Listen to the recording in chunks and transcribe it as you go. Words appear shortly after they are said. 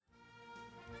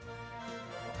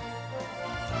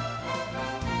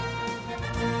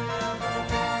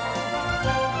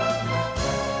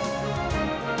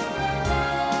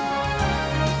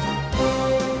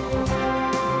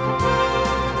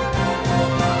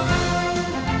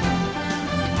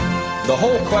The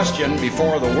whole question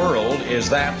before the world is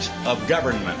that of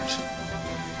government.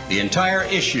 The entire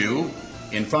issue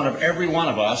in front of every one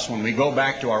of us when we go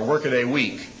back to our workaday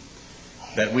week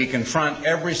that we confront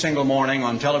every single morning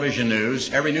on television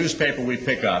news, every newspaper we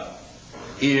pick up,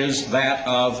 is that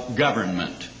of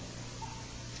government.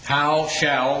 How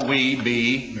shall we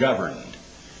be governed?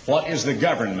 What is the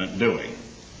government doing?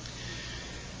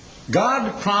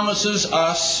 God promises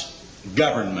us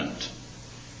government.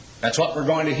 That's what we're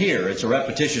going to hear. It's a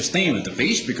repetitious theme at the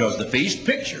feast because the feast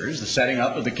pictures the setting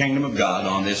up of the kingdom of God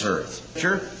on this earth.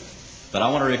 That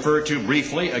I want to refer to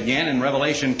briefly again in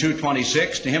Revelation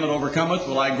 2:26, to him that overcometh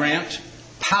will I grant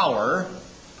power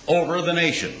over the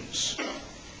nations,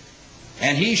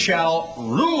 and he shall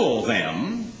rule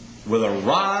them with a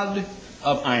rod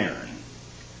of iron.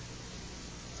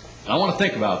 I want to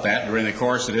think about that during the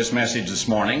course of this message this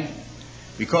morning,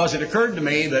 because it occurred to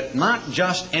me that not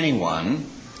just anyone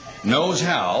knows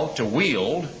how to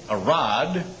wield a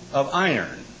rod of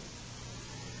iron.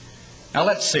 Now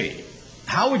let's see.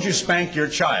 How would you spank your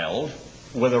child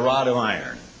with a rod of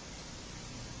iron?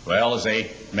 Well, as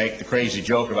they make the crazy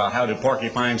joke about how do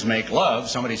porcupines make love,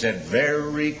 somebody said,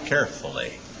 very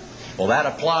carefully. Well, that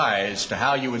applies to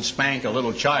how you would spank a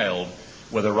little child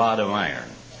with a rod of iron.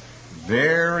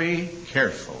 Very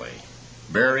carefully,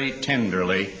 very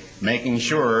tenderly, making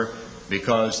sure,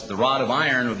 because the rod of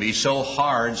iron would be so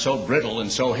hard, so brittle,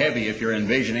 and so heavy if you're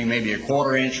envisioning maybe a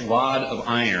quarter-inch rod of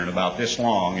iron about this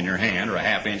long in your hand, or a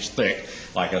half-inch thick,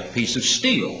 like a piece of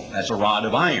steel. That's a rod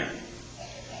of iron.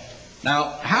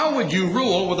 Now, how would you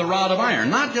rule with a rod of iron?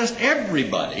 Not just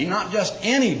everybody, not just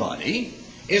anybody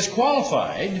is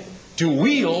qualified to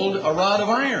wield a rod of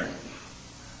iron,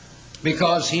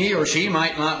 because he or she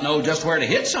might not know just where to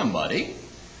hit somebody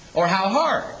or how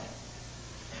hard.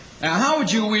 Now, how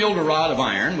would you wield a rod of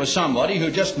iron with somebody who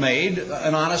just made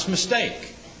an honest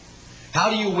mistake?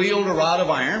 How do you wield a rod of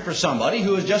iron for somebody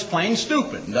who is just plain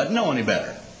stupid and doesn't know any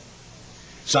better?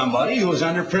 Somebody who is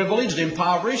underprivileged,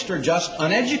 impoverished, or just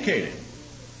uneducated?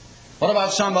 What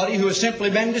about somebody who has simply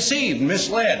been deceived and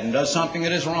misled and does something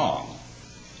that is wrong?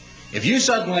 If you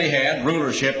suddenly had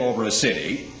rulership over a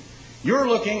city, you're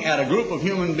looking at a group of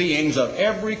human beings of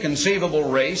every conceivable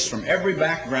race, from every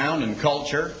background and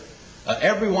culture,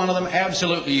 every one of them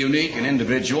absolutely unique and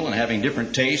individual and having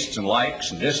different tastes and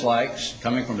likes and dislikes,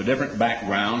 coming from a different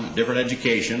background, different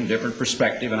education, different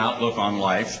perspective and outlook on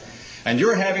life. And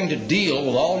you're having to deal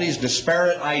with all these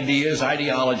disparate ideas,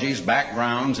 ideologies,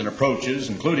 backgrounds, and approaches,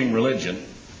 including religion.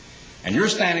 And you're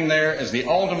standing there as the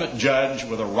ultimate judge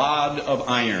with a rod of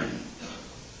iron.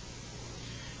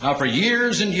 Now, for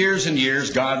years and years and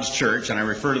years, God's church, and I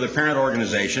refer to the parent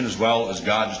organization as well as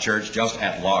God's church just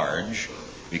at large,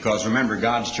 because remember,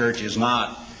 God's church is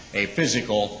not a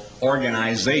physical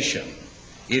organization.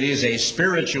 It is a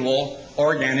spiritual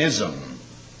organism.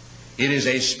 It is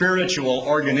a spiritual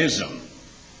organism.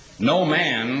 No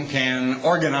man can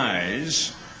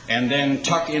organize and then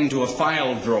tuck into a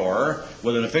file drawer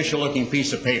with an official-looking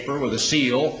piece of paper with a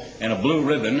seal and a blue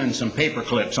ribbon and some paper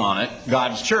clips on it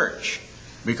God's church,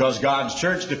 because God's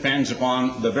church depends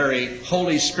upon the very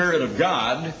Holy Spirit of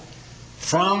God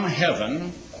from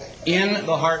heaven in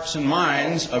the hearts and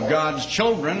minds of God's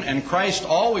children. And Christ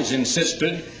always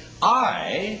insisted,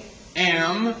 I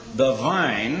am the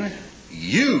vine,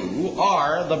 you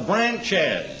are the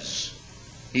branches.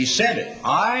 He said it,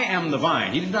 I am the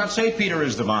vine. He did not say Peter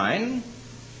is the vine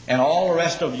and all the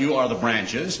rest of you are the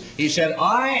branches. He said,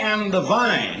 I am the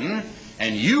vine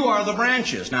and you are the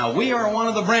branches. Now, we are one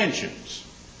of the branches.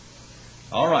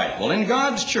 All right, well, in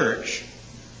God's church,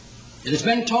 it has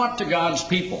been taught to God's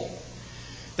people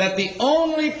that the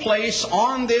only place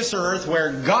on this earth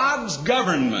where God's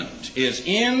government is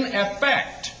in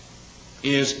effect,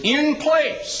 is in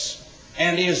place,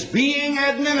 and is being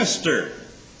administered,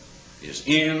 is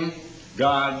in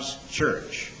God's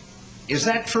church. Is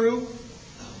that true?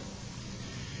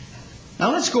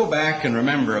 Now let's go back and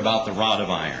remember about the rod of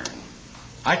iron.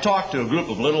 I talked to a group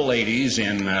of little ladies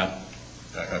in a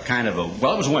kind of a,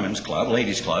 well, it was a women's club,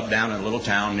 ladies' club, down in a little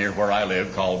town near where I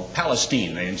live called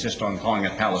Palestine. They insist on calling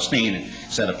it Palestine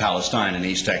instead of Palestine in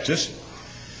East Texas.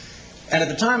 And at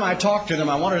the time I talked to them,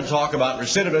 I wanted to talk about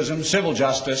recidivism, civil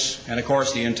justice, and of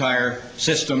course the entire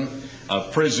system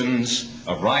of prisons,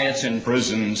 of riots in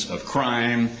prisons, of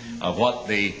crime, of what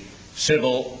the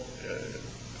civil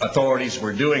authorities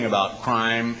were doing about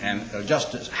crime, and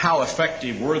just how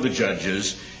effective were the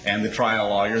judges and the trial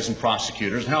lawyers and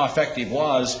prosecutors, and how effective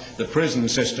was the prison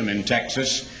system in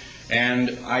Texas.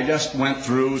 And I just went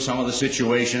through some of the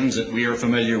situations that we are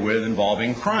familiar with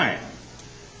involving crime.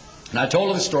 And I told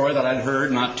her the story that I'd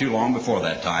heard not too long before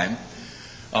that time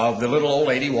of the little old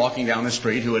lady walking down the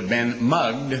street who had been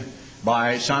mugged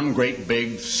by some great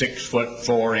big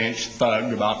 6'4"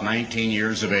 thug about 19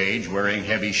 years of age wearing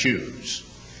heavy shoes.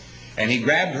 And he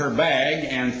grabbed her bag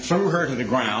and threw her to the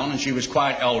ground, and she was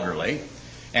quite elderly.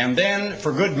 And then,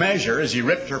 for good measure, as he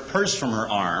ripped her purse from her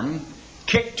arm,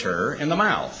 kicked her in the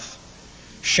mouth,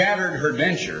 shattered her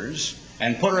dentures,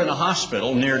 and put her in a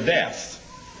hospital near death.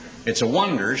 It's a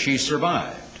wonder she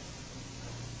survived.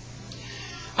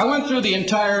 I went through the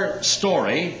entire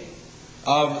story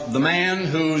of the man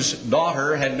whose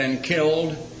daughter had been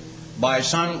killed by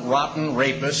some rotten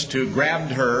rapist who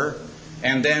grabbed her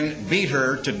and then beat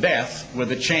her to death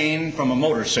with a chain from a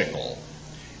motorcycle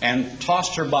and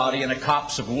tossed her body in a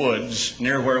copse of woods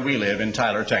near where we live in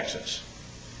Tyler, Texas.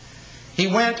 He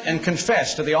went and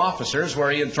confessed to the officers where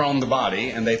he had thrown the body,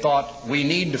 and they thought, we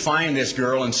need to find this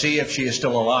girl and see if she is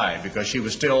still alive, because she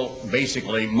was still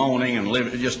basically moaning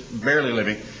and just barely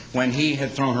living when he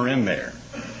had thrown her in there.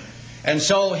 And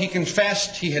so he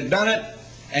confessed he had done it,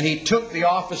 and he took the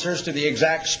officers to the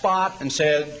exact spot and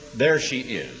said, there she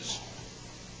is.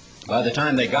 By the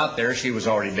time they got there, she was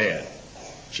already dead.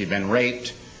 She'd been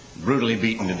raped, brutally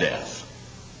beaten to death.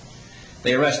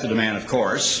 They arrested the man, of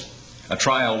course. A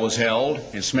trial was held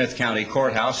in Smith County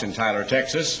Courthouse in Tyler,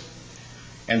 Texas.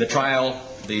 And the trial,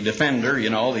 the defender,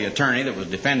 the attorney that was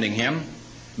defending him,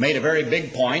 made a very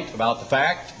big point about the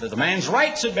fact that the man's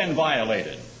rights had been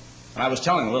violated. And I was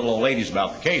telling the little old ladies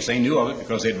about the case. They knew of it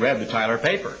because they'd read the Tyler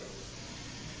paper.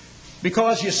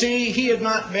 Because, you see, he had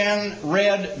not been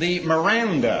read the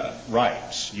Miranda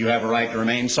rights. You have a right to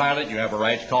remain silent. You have a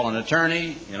right to call an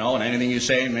attorney. And anything you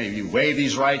say, maybe you waive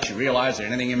these rights. You realize that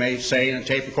anything you may say in a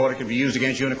tape recorder can be used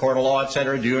against you in a court of law,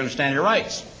 etc. Do you understand your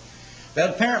rights? That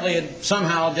apparently had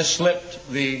somehow just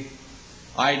slipped the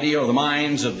idea or the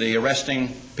minds of the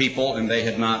arresting people, and they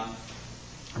had not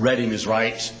read him his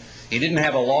rights. He didn't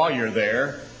have a lawyer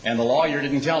there. And the lawyer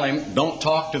didn't tell him, don't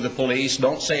talk to the police,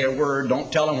 don't say a word,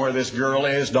 don't tell them where this girl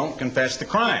is, don't confess the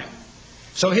crime.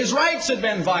 So his rights had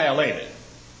been violated.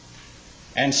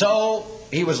 And so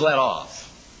he was let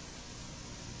off.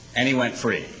 And he went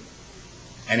free.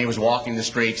 And he was walking the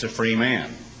streets a free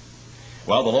man.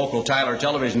 Well, the local Tyler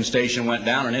television station went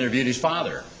down and interviewed his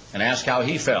father and asked how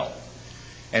he felt.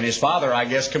 And his father, I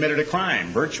guess, committed a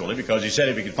crime, virtually, because he said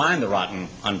if he could find the rotten,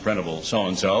 unprintable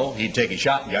so-and-so, he'd take a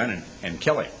shotgun and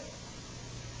kill him.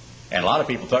 And a lot of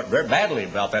people thought very badly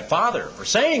about that father for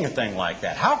saying a thing like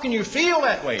that. How can you feel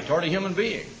that way toward a human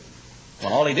being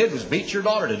when all he did was beat your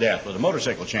daughter to death with a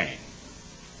motorcycle chain?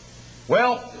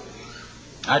 Well,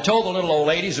 I told the little old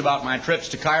ladies about my trips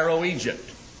to Cairo, Egypt.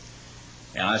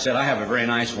 And I said, I have a very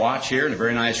nice watch here and a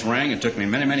very nice ring. It took me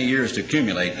many, many years to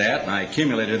accumulate that. And I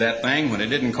accumulated that thing when it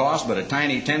didn't cost but a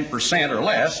tiny 10% or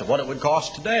less of what it would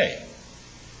cost today.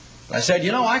 I said,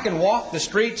 I can walk the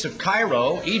streets of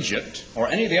Cairo, Egypt, or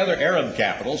any of the other Arab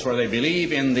capitals where they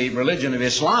believe in the religion of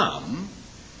Islam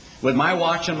with my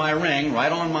watch and my ring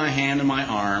right on my hand and my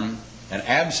arm, and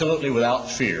absolutely without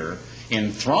fear,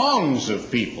 in throngs of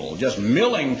people, just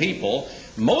milling people,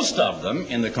 most of them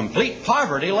in the complete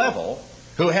poverty level,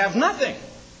 who have nothing.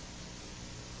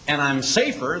 And I'm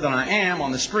safer than I am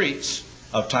on the streets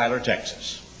of Tyler,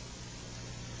 Texas.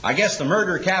 I guess the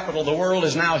murder capital of the world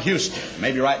is now Houston,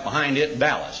 maybe right behind it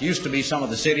Dallas. Used to be some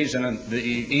of the cities in the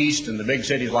east and the big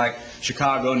cities like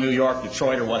Chicago, New York,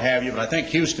 Detroit, or what have you, but I think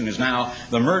Houston is now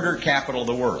the murder capital of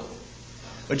the world.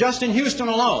 But just in Houston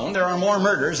alone, there are more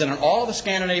murders than in all the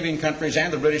Scandinavian countries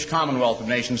and the British Commonwealth of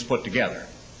Nations put together.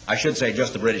 I should say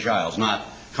just the British Isles, not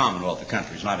Commonwealth of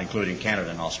countries, not including Canada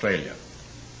and Australia.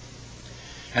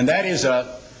 And that is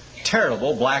a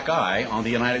terrible black eye on the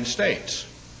United States.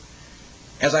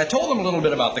 As I told them a little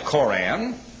bit about the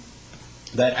Koran,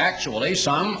 that actually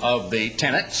some of the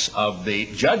tenets of the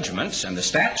judgments and the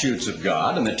statutes of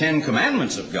God and the Ten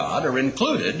Commandments of God are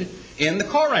included in the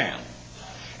Koran.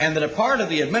 And that a part of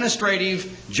the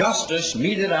administrative justice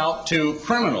meted out to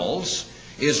criminals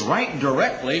is right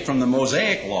directly from the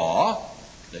Mosaic law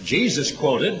that Jesus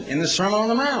quoted in the Sermon on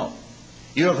the Mount.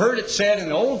 You have heard it said in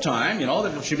the old time,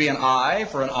 that it should be an eye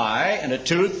for an eye and a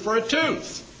tooth for a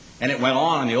tooth. And it went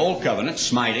on in the Old Covenant,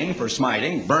 smiting for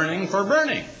smiting, burning for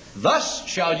burning. Thus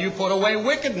shall you put away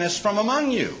wickedness from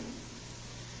among you.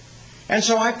 And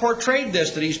so I portrayed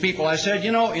this to these people. I said,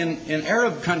 in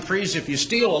Arab countries, if you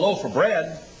steal a loaf of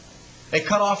bread, they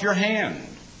cut off your hand.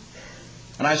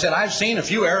 And I said, I've seen a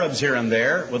few Arabs here and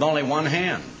there with only one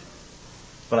hand.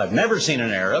 But I've never seen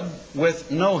an Arab with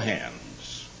no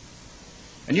hands.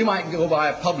 And you might go by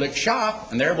a public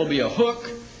shop, and there will be a hook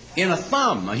in a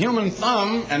thumb, a human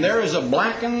thumb, and there is a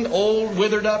blackened, old,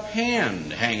 withered up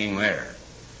hand hanging there.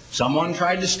 Someone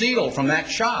tried to steal from that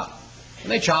shop.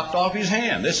 And they chopped off his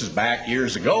hand. This is back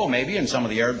years ago, maybe, in some of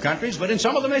the Arab countries, but in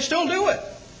some of them they still do it.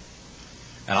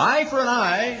 An eye for an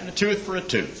eye and a tooth for a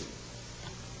tooth.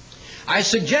 I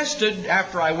suggested,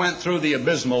 after I went through the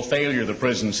abysmal failure of the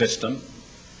prison system,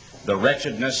 the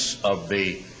wretchedness of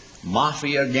the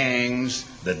mafia gangs,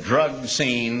 the drug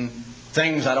scene,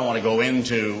 things I don't want to go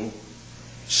into,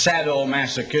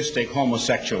 sadomasochistic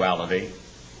homosexuality.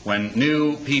 When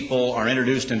new people are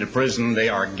introduced into prison, they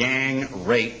are gang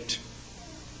raped.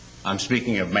 I'm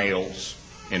speaking of males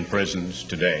in prisons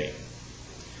today.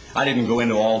 I didn't go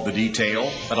into all the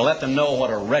detail, but I let them know what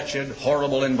a wretched,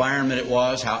 horrible environment it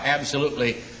was, how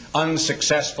absolutely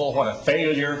unsuccessful, what a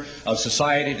failure of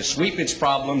society to sweep its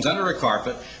problems under a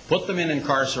carpet, put them in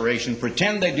incarceration,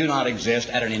 pretend they do not exist,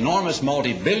 at an enormous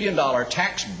multi-billion-dollar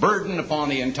tax burden upon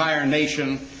the entire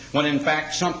nation, when in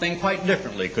fact something quite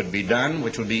differently could be done,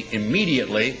 which would be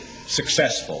immediately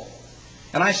successful.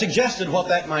 And I suggested what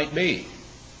that might be.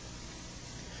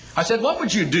 I said, what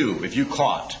would you do if you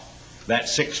caught that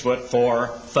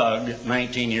 6'4" thug,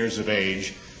 19 years of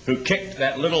age, who kicked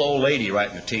that little old lady right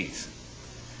in the teeth?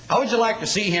 How would you like to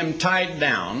see him tied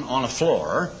down on a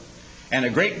floor and a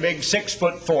great big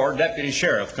 6'4" deputy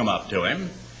sheriff come up to him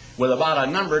with about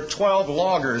a number 12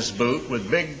 logger's boot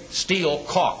with big steel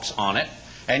caulks on it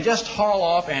and just haul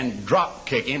off and drop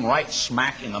kick him right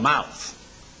smack in the mouth?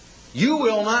 You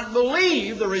will not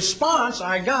believe the response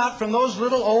I got from those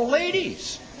little old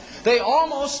ladies. They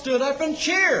almost stood up and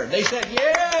cheered. They said,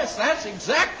 yes, that's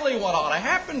exactly what ought to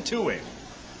happen to him.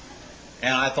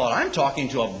 And I thought, I'm talking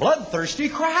to a bloodthirsty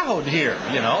crowd here,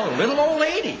 you know, little old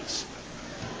ladies.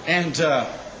 And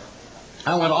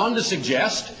I went on to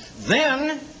suggest,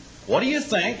 then, what do you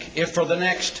think if for the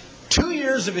next 2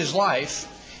 years of his life,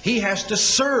 he has to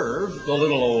serve the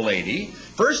little old lady?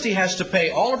 First, he has to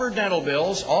pay all of her dental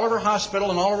bills, all of her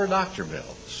hospital, and all of her doctor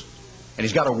bills. And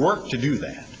he's got to work to do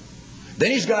that. Then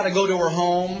he's got to go to her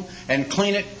home and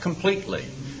clean it completely,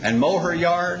 and mow her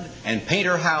yard, and paint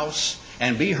her house,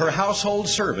 and be her household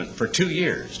servant for 2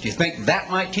 years. Do you think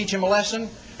that might teach him a lesson?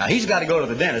 Now, he's got to go to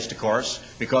the dentist, of course,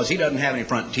 because he doesn't have any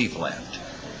front teeth left.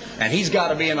 And he's got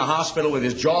to be in the hospital with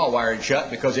his jaw wired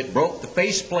shut because it broke the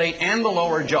faceplate and the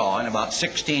lower jaw in about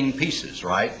 16 pieces,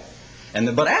 right?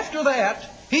 But after that,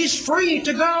 he's free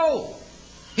to go.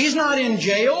 He's not in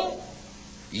jail.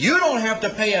 You don't have to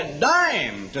pay a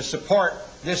dime to support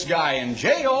this guy in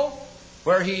jail,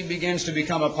 where he begins to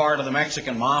become a part of the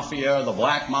Mexican mafia, the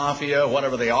black mafia,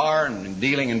 whatever they are, and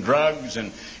dealing in drugs,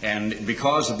 and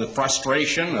because of the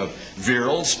frustration of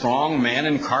virile, strong men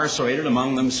incarcerated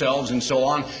among themselves and so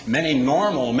on, many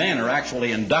normal men are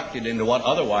actually inducted into what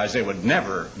otherwise they would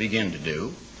never begin to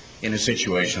do in a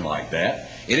situation like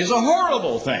that. It is a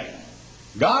horrible thing.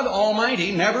 God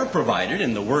Almighty never provided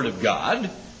in the Word of God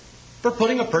for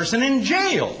putting a person in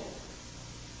jail.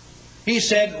 He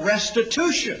said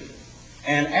restitution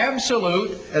and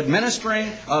absolute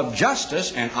administering of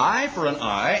justice, an eye for an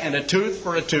eye and a tooth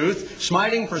for a tooth,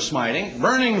 smiting for smiting,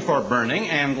 burning for burning,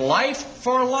 and life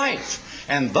for life.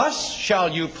 And thus shall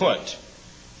you put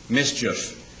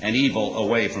mischief and evil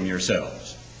away from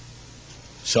yourselves.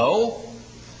 So,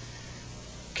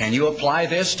 can you apply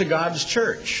this to God's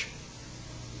church?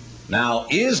 Now,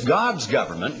 is God's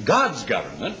government,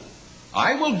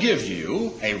 I will give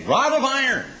you a rod of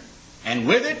iron, and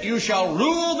with it you shall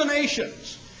rule the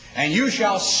nations, and you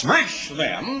shall smash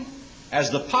them as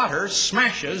the potter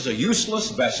smashes a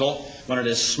useless vessel when it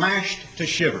is smashed to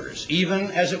shivers,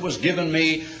 even as it was given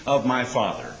me of my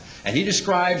Father. And he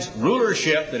describes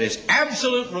rulership that is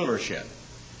absolute rulership.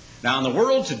 Now, in the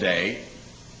world today,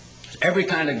 every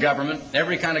kind of government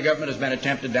has been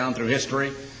attempted down through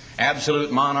history.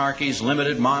 Absolute monarchies,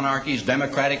 limited monarchies,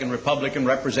 democratic and republican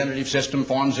representative system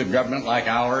forms of government like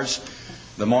ours,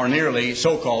 the more nearly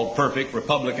so-called perfect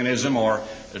republicanism or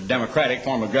democratic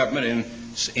form of government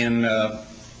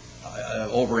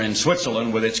over in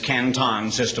Switzerland with its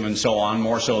canton system and so on,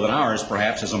 more so than ours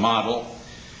perhaps as a model.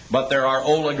 But there are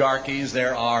oligarchies,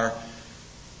 there are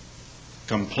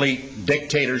complete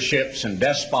dictatorships and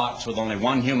despots with only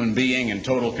one human being in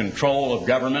total control of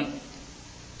government.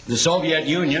 The Soviet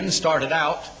Union started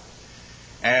out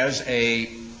as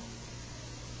a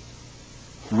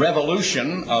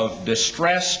revolution of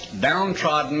distressed,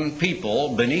 downtrodden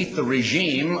people beneath the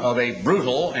regime of a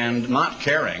brutal and not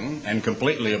caring and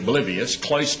completely oblivious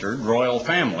cloistered royal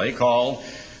family called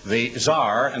the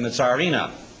Tsar and the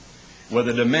Tsarina, with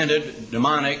a demented,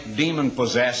 demonic,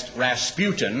 demon-possessed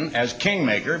Rasputin as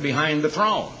kingmaker behind the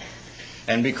throne.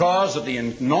 And because of the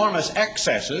enormous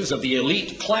excesses of the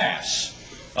elite class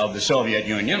of the Soviet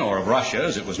Union, or of Russia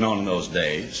as it was known in those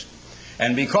days,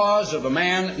 and because of a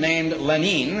man named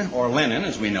Lenin, or Lenin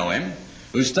as we know him,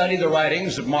 who studied the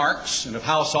writings of Marx and of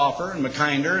Haushofer and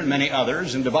Mackinder and many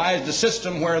others, and devised a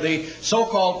system where the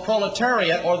so-called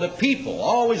proletariat, or the people,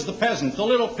 always the peasant, the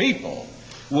little people,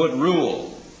 would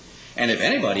rule. And if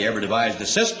anybody ever devised a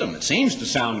system that seems to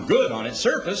sound good on its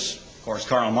surface, of course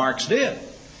Karl Marx did,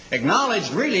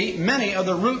 acknowledged really many of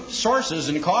the root sources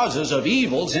and causes of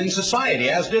evils in society,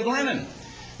 as did Lenin.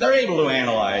 They're able to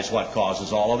analyze what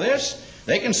causes all of this.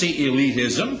 They can see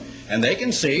elitism, and they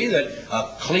can see that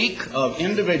a clique of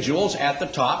individuals at the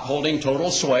top holding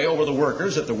total sway over the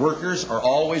workers, that the workers are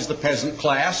always the peasant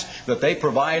class, that they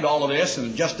provide all of this,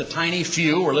 and just a tiny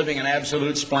few are living in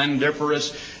absolute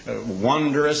splendiferous,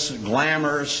 wondrous,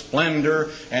 glamour,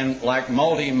 splendor, and like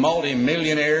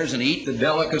multi-millionaires, and eat the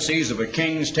delicacies of a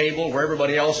king's table where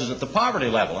everybody else is at the poverty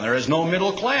level, and there is no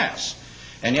middle class.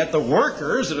 And yet the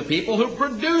workers are the people who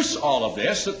produce all of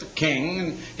this that the king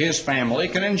and his family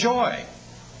can enjoy.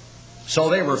 So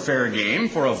they were fair game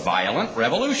for a violent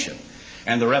revolution.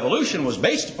 And the revolution was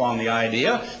based upon the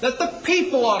idea that the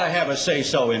people ought to have a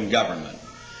say-so in government.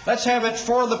 Let's have it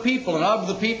for the people and of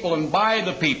the people and by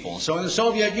the people. So in the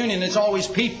Soviet Union, it's always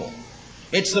people.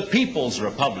 It's the people's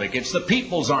republic. It's the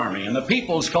people's army and the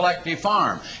people's collective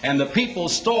farm and the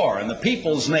people's store and the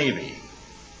people's navy.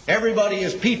 Everybody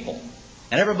is people,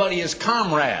 and everybody is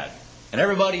comrade, and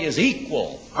everybody is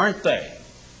equal, aren't they?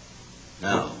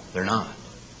 No, they're not.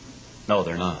 No,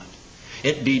 they're not.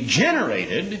 It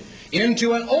degenerated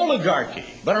into an oligarchy.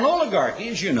 But an oligarchy,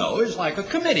 as you know, is like a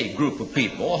committee group of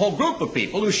people, a whole group of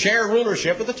people who share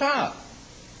rulership at the top.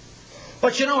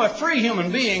 But you know, if three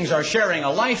human beings are sharing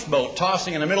a lifeboat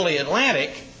tossing in the middle of the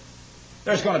Atlantic,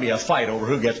 there's going to be a fight over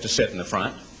who gets to sit in the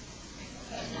front.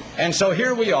 And so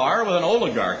here we are with an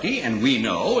oligarchy, and we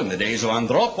know in the days of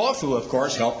Andropov, who of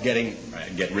course helped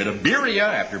get rid of Beria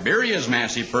after Beria's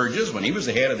massive purges when he was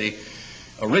the head of the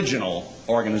original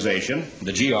organization,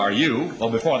 the GRU. Well,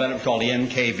 before that it was called the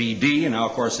NKVD, and now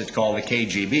of course it's called the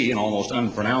KGB, an almost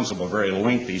unpronounceable, very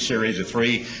lengthy series of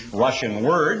three Russian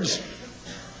words.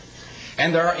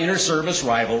 And there are inter-service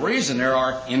rivalries, and there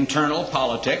are internal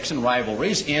politics and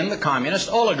rivalries in the communist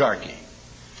oligarchy.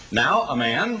 Now, a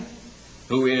man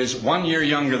who is 1 year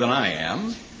younger than I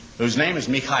am, whose name is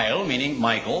Mikhail, meaning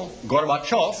Michael,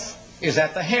 Gorbachev, is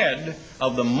at the head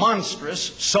of the monstrous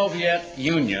Soviet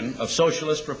Union of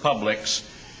socialist republics,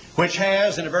 which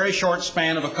has, in a very short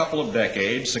span of a couple of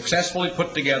decades, successfully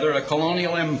put together a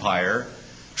colonial empire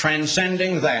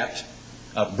transcending that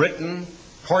of Britain,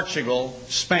 Portugal,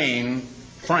 Spain,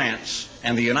 France,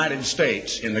 and the United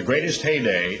States in the greatest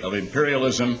heyday of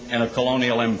imperialism and of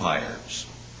colonial empires.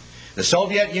 The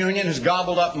Soviet Union has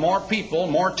gobbled up more people,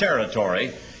 more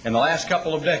territory in the last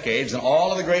couple of decades than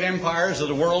all of the great empires of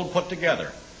the world put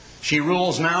together. She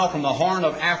rules now from the Horn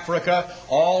of Africa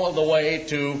all of the way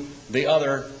to the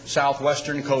other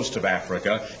southwestern coast of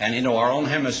Africa and into our own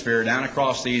hemisphere down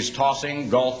across these tossing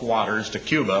Gulf waters to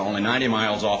Cuba, only 90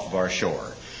 miles off of our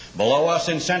shore. Below us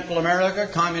in Central America,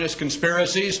 communist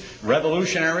conspiracies,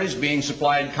 revolutionaries being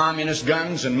supplied communist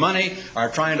guns and money are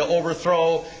trying to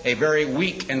overthrow a very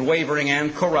weak and wavering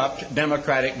and corrupt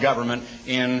democratic government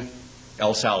in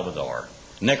El Salvador.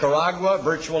 Nicaragua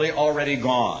virtually already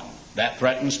gone. That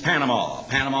threatens Panama.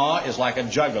 Panama is like a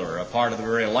jugular, a part of the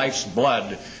very life's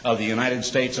blood of the United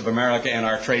States of America and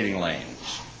our trading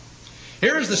lanes.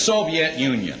 Here is the Soviet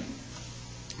Union,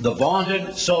 the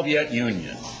vaunted Soviet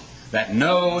Union that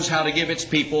knows how to give its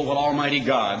people what Almighty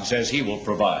God says He will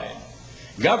provide.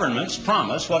 Governments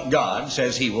promise what God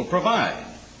says He will provide.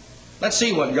 Let's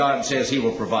see what God says He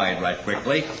will provide right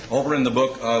quickly over in the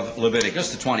book of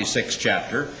Leviticus, the 26th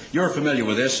chapter. You're familiar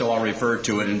with this, so I'll refer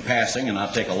to it in passing and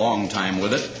not take a long time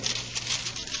with it.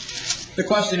 The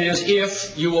question is,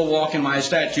 if you will walk in my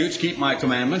statutes, keep my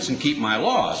commandments, and keep my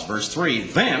laws. Verse 3,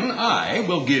 then I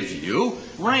will give you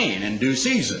rain in due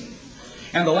season,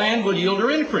 and the land will yield her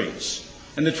increase,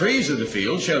 and the trees of the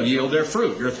field shall yield their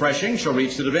fruit. Your threshing shall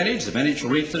reach to the vintage shall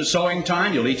reach to the sowing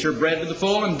time. You'll eat your bread to the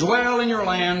full, and dwell in your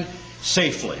land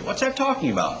safely. What's that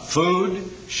talking about?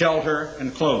 Food, shelter,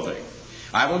 and clothing.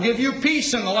 I will give you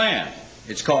peace in the land.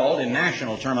 It's called, in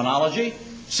national terminology,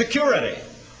 security.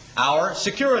 Our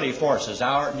security forces,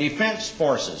 our defense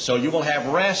forces. So you will have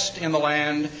rest in the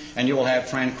land, and you will have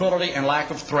tranquility and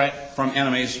lack of threat from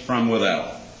enemies from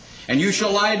without. And you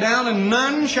shall lie down, and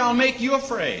none shall make you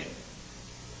afraid.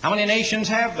 How many nations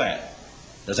have that?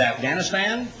 Does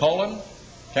Afghanistan, Poland,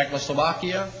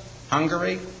 Czechoslovakia,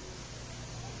 Hungary?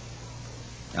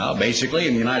 Now, basically,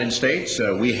 in the United States,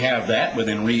 we have that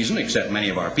within reason, except many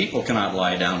of our people cannot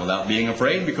lie down without being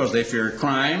afraid because they fear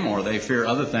crime or they fear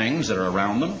other things that are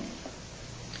around them.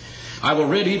 I will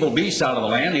rid evil beasts out of the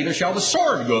land, neither shall the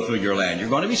sword go through your land. You're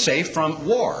going to be safe from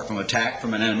war, from attack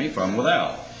from an enemy from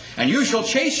without. And you shall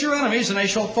chase your enemies, and they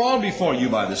shall fall before you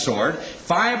by the sword.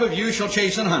 5 of you shall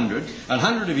chase 100,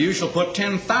 100 of you shall put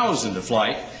 10,000 to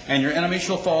flight, and your enemies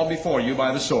shall fall before you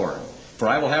by the sword. For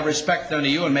I will have respect unto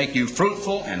you, and make you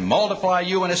fruitful, and multiply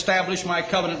you, and establish my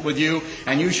covenant with you,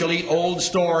 and you shall eat old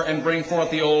store, and bring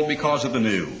forth the old because of the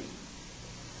new.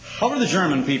 What were the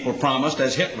German people promised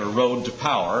as Hitler rode to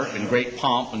power in great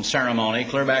pomp and ceremony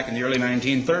clear back in the early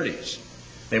 1930s?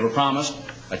 They were promised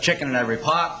a chicken in every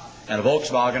pot, and a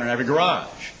Volkswagen in every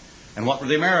garage. And what were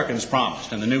the Americans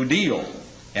promised? And the New Deal,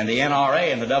 and the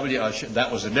NRA, and the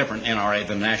that was a different NRA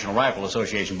than the National Rifle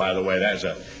Association, by the way. That is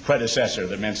a predecessor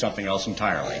that meant something else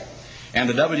entirely. And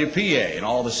the WPA, and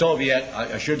all the Soviet,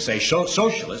 I should say,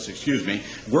 socialist,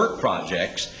 work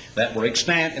projects that were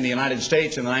extant in the United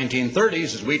States in the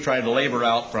 1930s as we tried to labor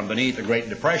out from beneath the Great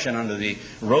Depression under the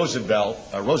Roosevelt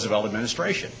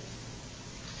administration.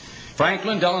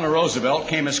 Franklin Delano Roosevelt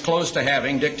came as close to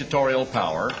having dictatorial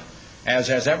power as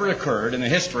has ever occurred in the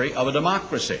history of a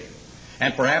democracy,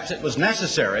 and perhaps it was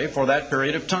necessary for that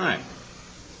period of time.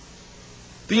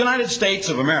 The United States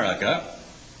of America,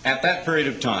 at that period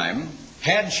of time,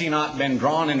 had she not been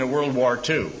drawn into World War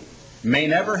II, may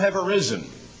never have arisen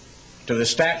to the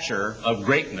stature of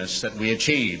greatness that we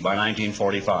achieved by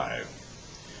 1945.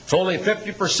 Fully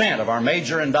 50% of our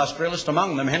major industrialists,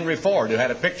 among them Henry Ford, who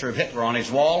had a picture of Hitler on his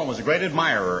wall and was a great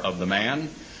admirer of the man,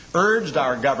 urged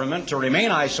our government to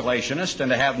remain isolationist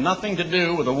and to have nothing to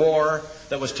do with a war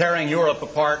that was tearing Europe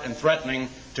apart and threatening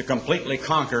to completely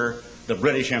conquer the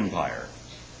British Empire.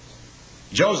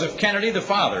 Joseph Kennedy, the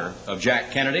father of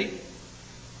Jack Kennedy,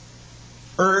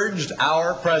 urged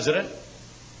our president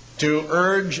to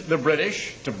urge the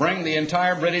British to bring the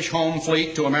entire British home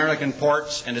fleet to American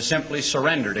ports and to simply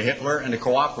surrender to Hitler and to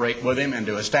cooperate with him and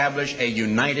to establish a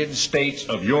United States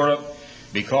of Europe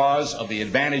because of the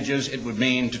advantages it would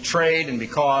mean to trade and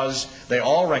because they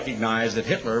all recognized that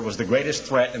Hitler was the greatest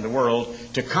threat in the world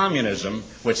to communism,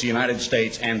 which the United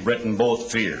States and Britain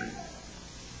both feared.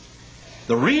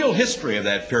 The real history of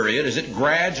that period, as it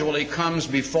gradually comes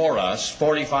before us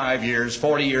 40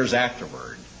 years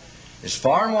afterward, is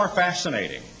far more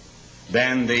fascinating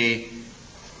than the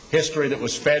history that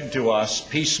was fed to us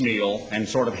piecemeal and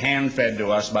sort of hand-fed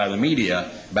to us by the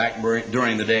media back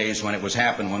during the days when it was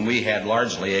happened, when we had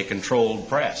largely a controlled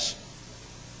press.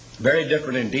 Very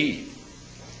different indeed.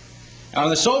 Now, in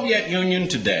the Soviet Union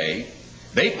today,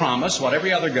 they promise what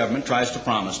every other government tries to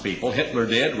promise people. Hitler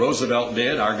did, Roosevelt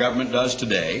did, our government does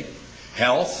today.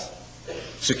 Health,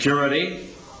 security,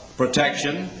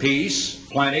 protection, peace,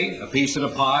 plenty, a piece of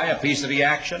the pie, a piece of the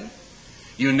action.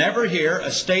 You never hear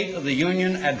a State of the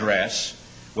Union address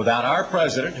without our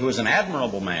president, who is an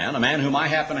admirable man, a man whom I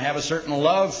happen to have a certain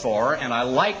love for, and I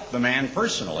like the man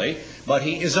personally, but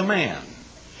he is a man.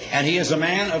 And he is a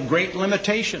man of great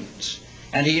limitations.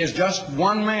 And he is just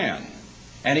one man.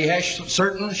 And he has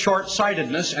certain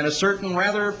short-sightedness and a certain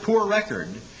rather poor record.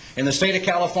 In the state of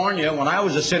California, when I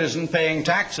was a citizen paying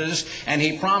taxes, and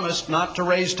he promised not to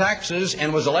raise taxes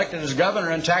and was elected as governor,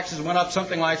 and taxes went up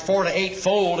something like 4 to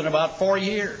 8-fold in about 4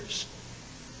 years.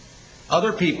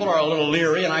 Other people are a little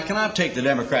leery, and I cannot take the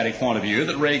Democratic point of view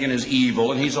that Reagan is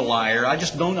evil and he's a liar. I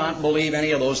just do not believe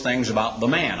any of those things about the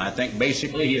man. I think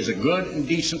basically he is a good and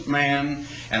decent man,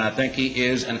 and I think he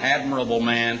is an admirable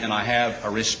man, and I have a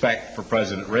respect for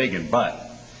President Reagan. But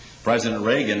President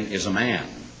Reagan is a man.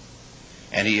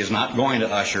 And he is not going to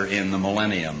usher in the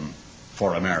millennium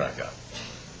for America.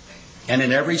 And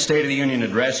in every State of the Union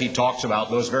address, he talks about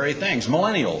those very things,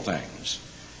 millennial things.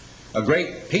 A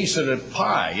great piece of the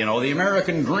pie, you know, the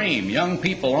American dream, young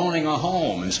people owning a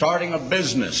home and starting a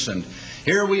business. And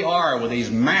here we are with these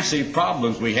massive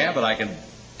problems we have that I can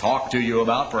talk to you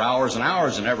about for hours and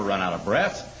hours and never run out of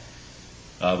breath,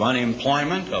 of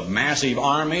unemployment, of massive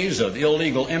armies, of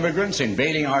illegal immigrants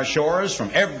invading our shores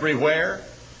from everywhere,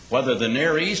 whether the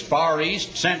Near East, Far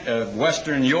East,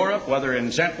 Western Europe, whether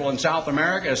in Central and South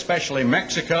America, especially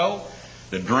Mexico,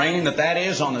 the drain that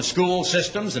is on the school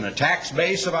systems and the tax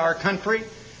base of our country,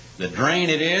 the drain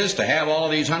it is to have all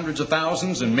of these hundreds of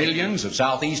thousands and millions of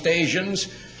Southeast Asians,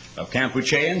 of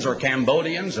Kampucheans or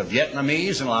Cambodians, of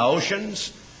Vietnamese and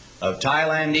Laotians, of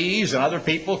Thailandese and other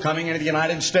people coming into the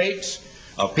United States,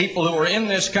 of people who are in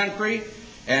this country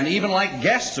and even like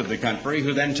guests of the country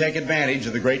who then take advantage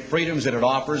of the great freedoms that it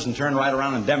offers and turn right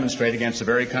around and demonstrate against the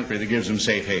very country that gives them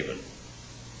safe haven.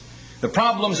 The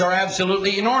problems are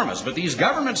absolutely enormous, but these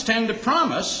governments tend to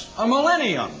promise a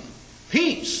millennium,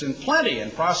 peace and plenty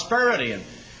and prosperity and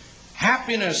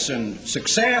happiness and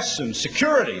success and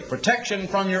security, protection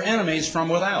from your enemies from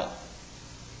without.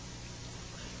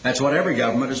 That's what every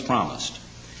government has promised.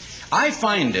 I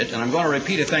find it, and I'm going to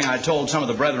repeat a thing I told some of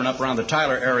the brethren up around the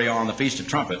Tyler area on the Feast of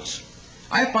Trumpets,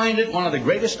 I find it one of the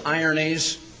greatest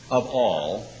ironies of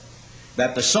all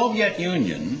that the Soviet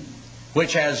Union,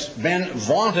 which has been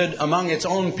vaunted among its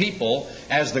own people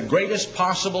as the greatest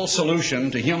possible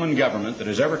solution to human government that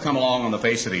has ever come along on the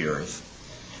face of the earth,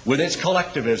 with its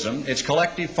collectivism, its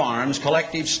collective farms,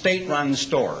 collective state-run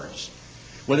stores,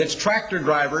 with its tractor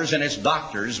drivers and its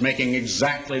doctors making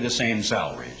exactly the same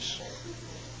salaries,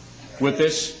 with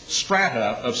this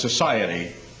strata of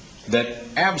society that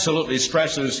absolutely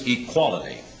stresses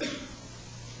equality,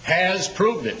 has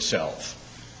proved itself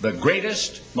the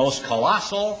greatest, most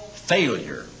colossal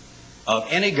failure of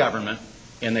any government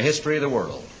in the history of the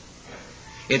world.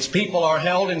 Its people are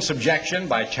held in subjection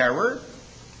by terror,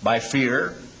 by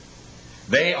fear.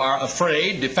 They are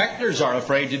afraid, defectors are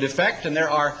afraid to defect,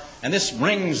 and this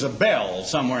rings a bell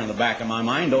somewhere in the back of my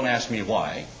mind, don't ask me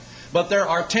why, but there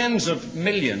are tens of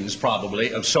millions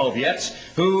probably of Soviets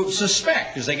who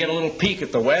suspect, as they get a little peek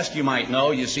at the West, you might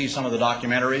know, you see some of the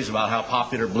documentaries about how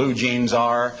popular blue jeans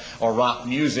are, or rock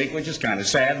music, which is kind of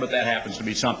sad, but that happens to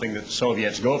be something that the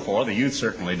Soviets go for, the youth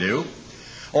certainly do,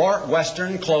 or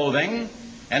Western clothing,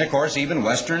 and of course even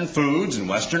Western foods and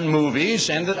Western movies,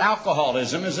 and that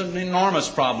alcoholism is an enormous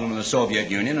problem in the Soviet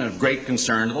Union and of great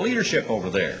concern to the leadership over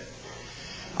there.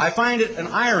 I find it an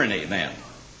irony then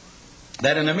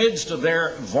that in the midst of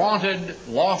their vaunted,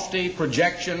 lofty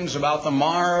projections about the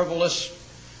marvelous,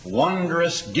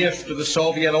 wondrous gift of the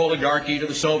Soviet oligarchy to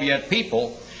the Soviet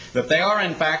people, that they are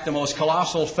in fact the most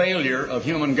colossal failure of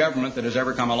human government that has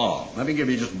ever come along. Let me give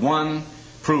you just one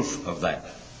proof of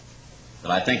that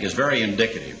I think is very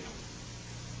indicative.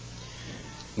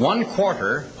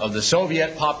 1/4 of the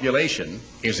Soviet population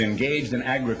is engaged in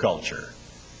agriculture.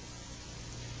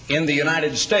 In the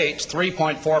United States,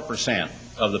 3.4%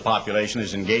 of the population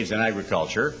is engaged in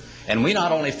agriculture, and we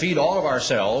not only feed all of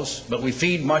ourselves, but we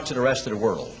feed much of the rest of the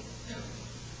world.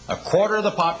 1/4 of the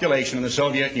population in the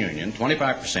Soviet Union,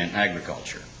 25%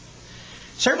 agriculture.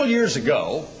 Several years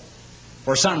ago,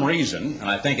 for some reason, and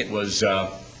I think it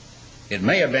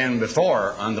may have been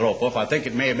before Andropov, I think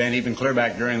it may have been even clear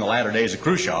back during the latter days of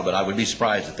Khrushchev, but I would be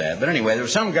surprised at that. But anyway, there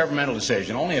was some governmental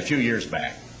decision only a few years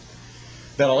back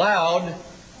that allowed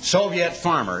Soviet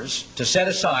farmers to set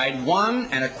aside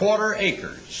 1¼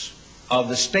 acres of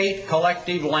the state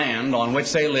collective land on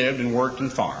which they lived and worked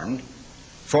and farmed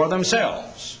for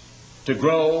themselves to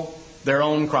grow their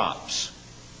own crops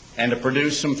and to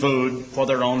produce some food for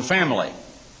their own family.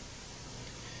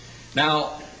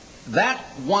 Now, that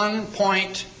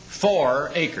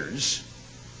 1.4 acres,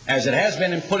 as it has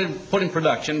been put in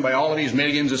production by all of these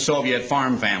millions of Soviet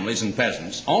farm families and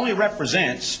peasants, only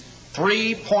represents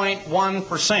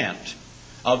 3.1%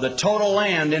 of the total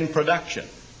land in production.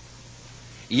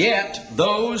 Yet,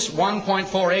 those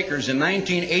 1.4 acres in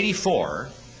 1984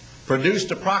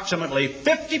 produced approximately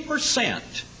 50%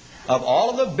 of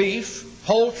all of the beef,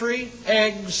 poultry,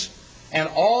 eggs, and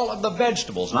all of the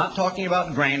vegetables, not talking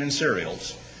about grain and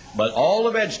cereals, but all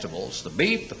the vegetables, the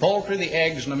beef, the poultry, the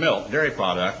eggs, and the milk, dairy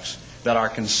products, that are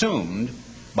consumed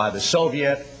by the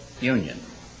Soviet Union.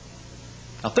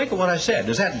 Now think of what I said.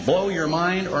 Does that blow your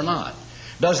mind or not?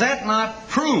 Does that not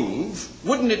prove,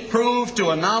 wouldn't it prove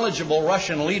to a knowledgeable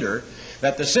Russian leader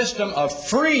that the system of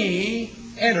free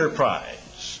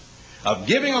enterprise, of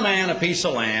giving a man a piece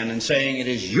of land and saying it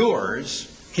is yours,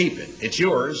 keep it, it's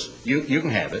yours, you can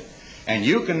have it, and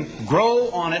you can grow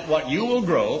on it what you will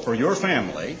grow for your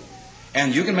family,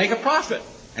 and you can make a profit.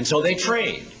 And so they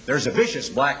trade. There's a vicious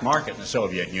black market in the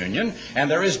Soviet Union, and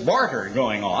there is barter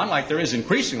going on, like there is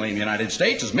increasingly in the United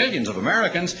States, as millions of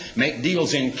Americans make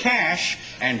deals in cash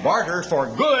and barter for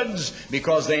goods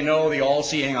because they know the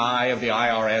all-seeing eye of the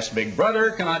IRS Big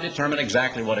Brother cannot determine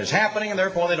exactly what is happening, and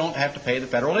therefore they don't have to pay the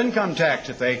federal income tax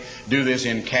if they do this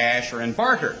in cash or in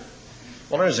barter.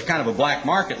 Well, there's a kind of a black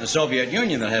market in the Soviet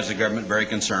Union that has the government very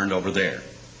concerned over there,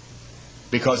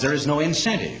 because there is no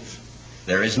incentive.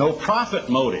 There is no profit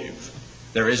motive.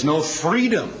 There is no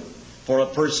freedom for a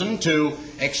person to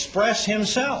express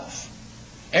himself.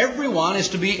 Everyone is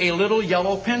to be a little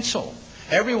yellow pencil.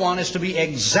 Everyone is to be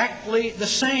exactly the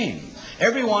same.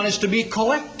 Everyone is to be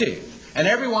collective. And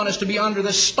everyone is to be under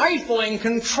the stifling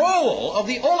control of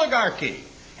the oligarchy.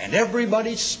 And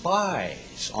everybody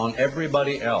spies on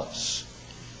everybody else.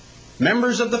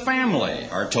 Members of the family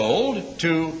are told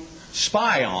to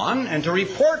spy on and to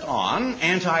report on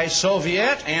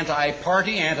anti-Soviet,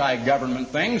 anti-party, anti-government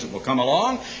things that will come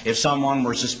along. If someone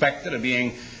were suspected of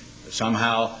being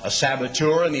somehow a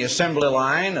saboteur in the assembly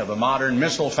line of a modern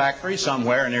missile factory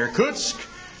somewhere in Irkutsk,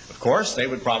 Of course, they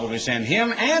would probably send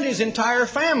him and his entire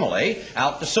family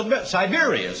out to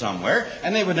Siberia somewhere,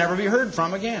 and they would never be heard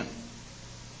from again.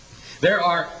 There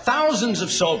are thousands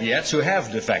of Soviets who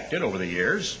have defected over the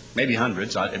years, maybe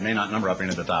hundreds, it may not number up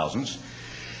into the thousands.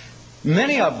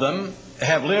 Many of them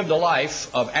have lived a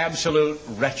life of absolute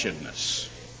wretchedness.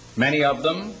 Many of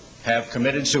them have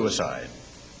committed suicide.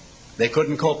 They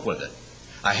couldn't cope with it.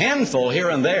 A handful here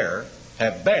and there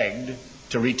have begged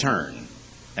to return,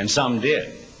 and some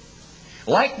did.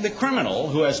 Like the criminal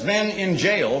who has been in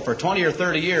jail for 20 or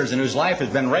 30 years and whose life has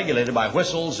been regulated by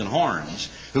whistles and horns,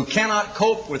 who cannot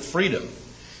cope with freedom,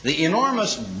 the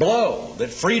enormous blow that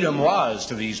freedom was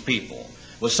to these people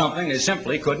was something they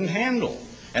simply couldn't handle.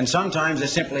 And sometimes they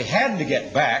simply had to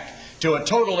get back to a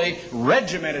totally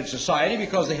regimented society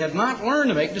because they had not learned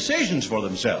to make decisions for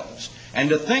themselves and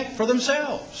to think for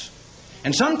themselves.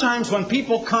 And sometimes when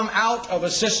people come out of a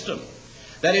system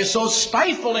that is so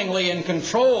stiflingly in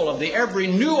control of the every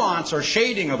nuance or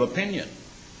shading of opinion,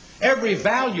 every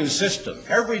value system,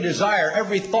 every desire,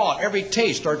 every thought, every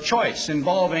taste or choice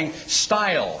involving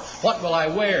style, what will I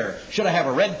wear? Should I have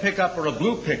a red pickup or a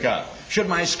blue pickup? Should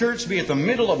my skirts be at the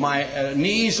middle of my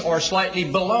knees or slightly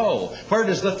below? Where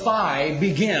does the thigh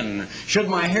begin? Should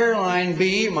my hairline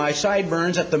be, my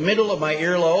sideburns, at the middle of my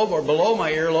earlobe or below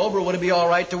my earlobe, or would it be all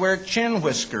right to wear chin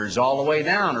whiskers all the way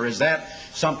down? Or is that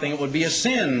something that would be a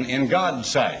sin in God's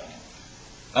sight?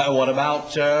 What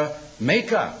about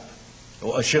makeup?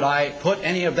 Should I put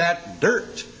any of that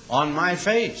dirt on my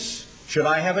face? Should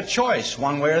I have a choice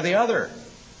one way or the other?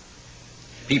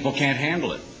 People can't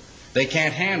handle it. They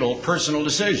can't handle personal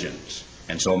decisions.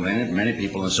 And so many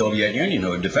people in the Soviet Union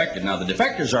who have defected. Now, the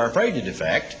defectors are afraid to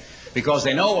defect because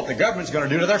they know what the government's going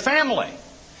to do to their family.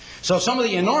 So some of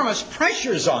the enormous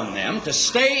pressures on them to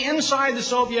stay inside the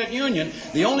Soviet Union,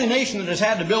 the only nation that has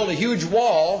had to build a huge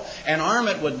wall and arm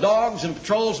it with dogs and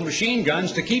patrols and machine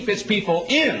guns to keep its people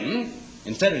in,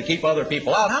 instead of to keep other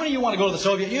people out. How many of you want to go to the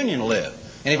Soviet Union to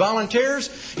live? Any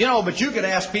volunteers? You know, but you could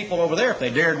ask people over there if they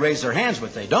dared raise their hands,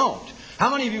 but they don't. How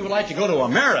many of you would like to go to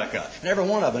America? And every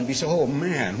one of them would be so, oh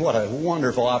man, what a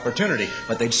wonderful opportunity.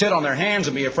 But they'd sit on their hands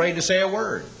and be afraid to say a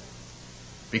word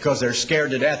because they're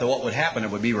scared to death of what would happen. It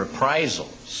would be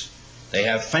reprisals. They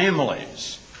have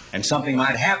families, and something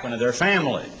might happen to their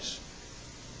families.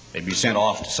 They'd be sent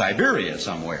off to Siberia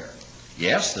somewhere.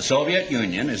 Yes, the Soviet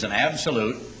Union is an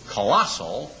absolute,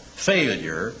 colossal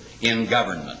failure in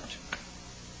government.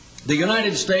 The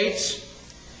United States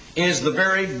is the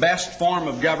very best form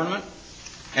of government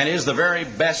and is the very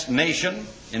best nation,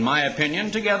 in my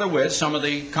opinion, together with some of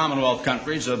the Commonwealth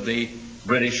countries of the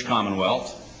British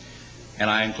Commonwealth, and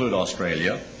I include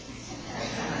Australia.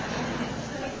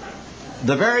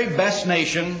 The very best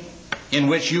nation in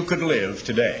which you could live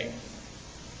today.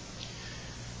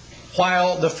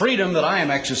 While the freedom that I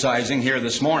am exercising here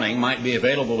this morning might be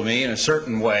available to me in a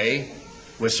certain way,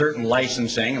 with certain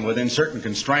licensing and within certain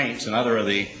constraints in other of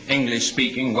the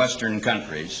English-speaking Western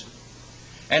countries,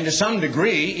 and to some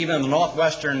degree, even in the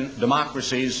northwestern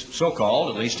democracies,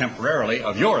 so-called, at least temporarily,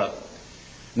 of Europe,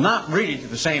 not really to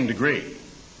the same degree.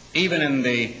 Even in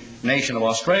the nation of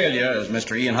Australia, as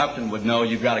Mr. Ian Hupton would know,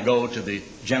 you've got to go to the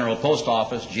General Post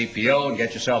Office, GPO, and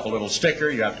get yourself a little sticker.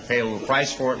 You have to pay a little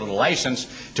price for it, a little license,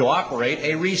 to operate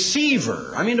a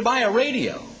receiver. I mean, to buy a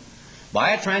radio.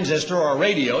 Buy a transistor or a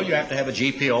radio, you have to have a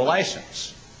GPO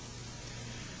license.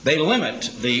 They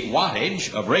limit the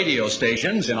wattage of radio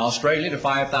stations in Australia to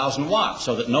 5,000 watts,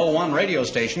 so that no one radio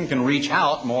station can reach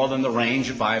out more than the range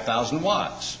of 5,000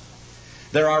 watts.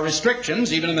 There are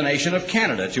restrictions even in the nation of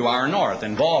Canada to our north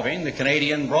involving the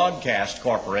Canadian Broadcast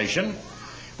Corporation,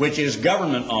 which is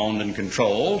government-owned and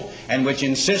controlled, and which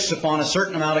insists upon a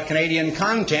certain amount of Canadian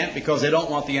content because they don't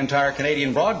want the entire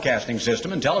Canadian broadcasting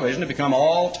system and television to become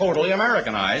all totally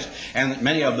Americanized, and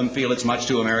many of them feel it's much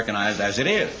too Americanized as it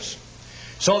is.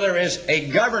 So there is a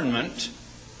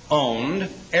government-owned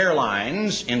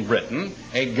airlines in Britain,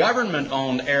 a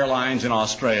government-owned airlines in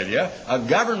Australia, a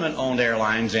government-owned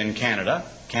airlines in Canada,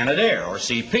 Canadair or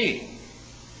CP,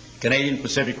 Canadian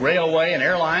Pacific Railway and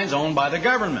airlines owned by the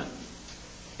government.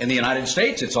 In the United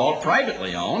States, it's all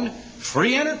privately owned,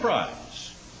 free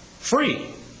enterprise, free.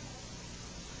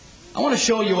 I want to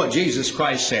show you what Jesus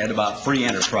Christ said about free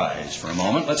enterprise for a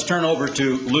moment. Let's turn over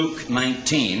to Luke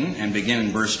 19 and begin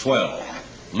in verse 12.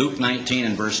 Luke 19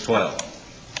 and verse 12.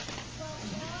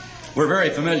 We're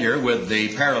very familiar with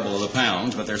the parable of the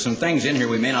pounds, but there's some things in here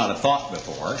we may not have thought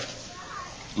before.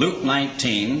 Luke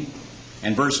 19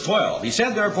 and verse 12. He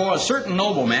said, therefore, a certain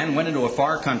nobleman went into a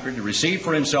far country to receive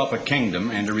for himself a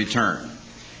kingdom and to return.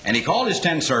 And he called his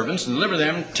 10 servants and delivered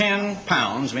them 10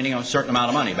 pounds, meaning a certain amount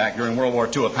of money. Back during World War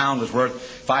II, a pound was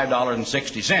worth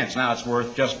 $5.60. Now it's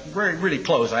worth just really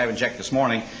close, I haven't checked this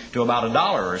morning, to about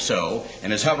 $1 or so,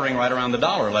 and is hovering right around the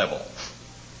dollar level.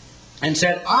 And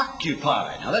said,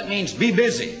 occupy. Now that means be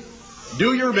busy.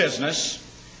 Do your business.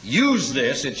 Use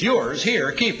this. It's yours.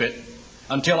 Here, keep it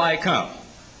until I come.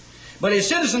 But his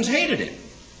citizens hated him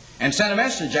and sent a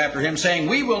message after him saying,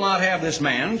 we will not have this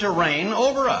man to reign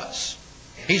over us.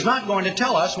 He's not going to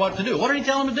tell us what to do. What did he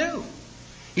tell them to do?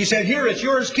 He said, here, it's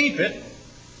yours, keep it.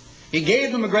 He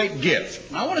gave them a great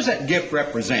gift. Now, what does that gift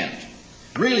represent?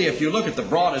 Really, if you look at the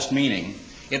broadest meaning,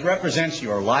 it represents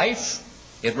your life,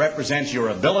 it represents your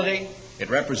ability, it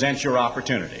represents your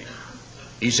opportunity.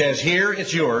 He says, here,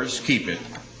 it's yours, keep it.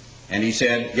 And he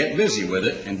said, get busy with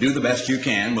it and do the best you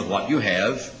can with what you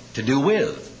have to do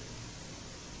with.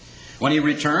 When he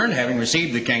returned, having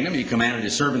received the kingdom, he commanded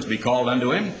his servants be called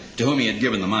unto him, to whom he had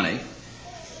given the money,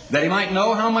 that he might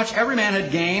know how much every man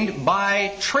had gained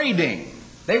by trading.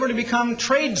 They were to become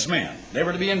tradesmen. They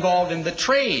were to be involved in the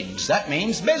trades. That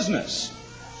means business.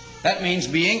 That means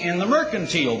being in the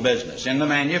mercantile business, in the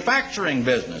manufacturing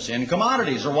business, in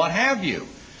commodities or what have you.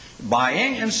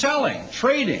 Buying and selling,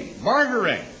 trading,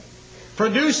 bartering,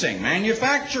 producing,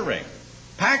 manufacturing,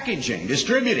 packaging,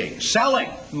 distributing,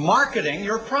 selling, marketing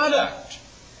your product.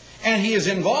 And he is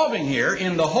involving here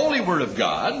in the holy word of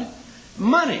God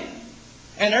money.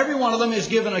 And every one of them is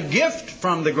given a gift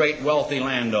from the great wealthy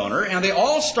landowner, and they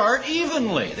all start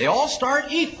evenly. They all start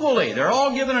equally. They're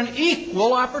all given an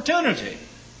equal opportunity.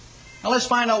 Now let's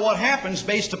find out what happens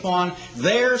based upon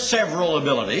their several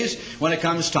abilities when it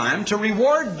comes time to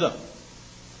reward them.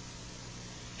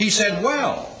 He said,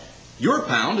 well, your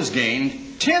pound has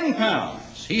gained 10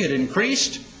 pounds. He had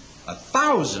increased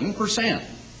 1,000%.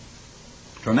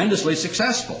 Tremendously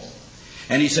successful.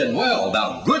 And he said, well,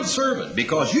 thou good servant,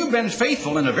 because you've been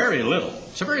faithful in a very little.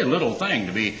 It's a very little thing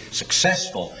to be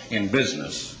successful in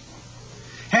business.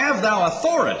 Have thou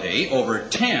authority over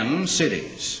 10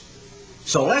 cities.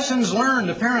 So lessons learned,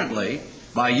 apparently,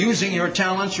 by using your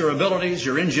talents, your abilities,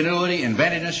 your ingenuity,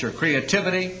 inventiveness, your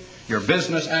creativity, your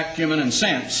business acumen and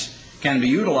sense, can be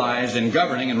utilized in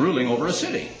governing and ruling over a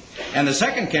city. And the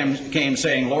second came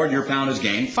saying, Lord, your pound has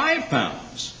gained 5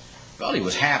 pounds. Well, he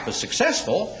was half as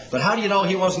successful, but how do you know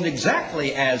he wasn't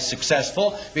exactly as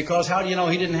successful? Because how do you know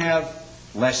he didn't have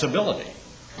less ability?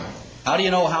 How do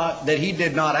you know that he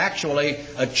did not actually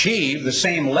achieve the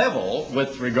same level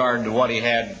with regard to what he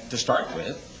had to start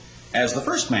with as the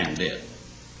first man did?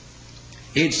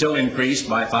 He'd still increased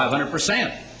by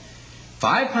 500%.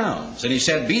 5 pounds. And he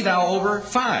said, be thou over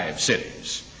 5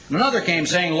 cities. And another came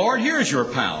saying, Lord, here's your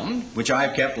pound, which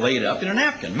I've kept laid up in a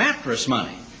napkin, mattress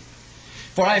money.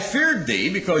 For I feared thee,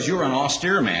 because you're an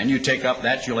austere man. You take up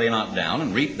that you lay not down,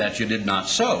 and reap that you did not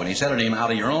sow. And he said unto him,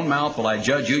 out of your own mouth will I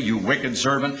judge you, you wicked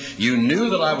servant. You knew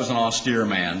that I was an austere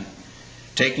man,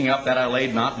 taking up that I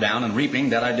laid not down, and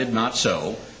reaping that I did not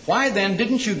sow. Why then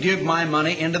didn't you give my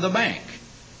money into the bank?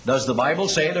 Does the Bible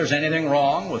say there's anything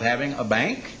wrong with having a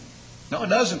bank? No, it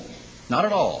doesn't. Not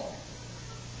at all.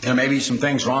 There may be some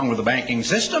things wrong with the banking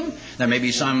system. There may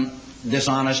be some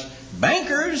dishonest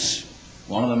bankers.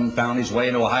 One of them found his way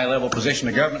into a high-level position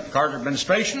in the government, Carter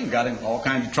administration, got in all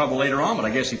kinds of trouble later on, but I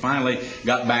guess he finally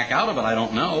got back out of it. I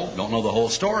don't know the whole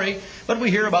story. But we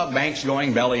hear about banks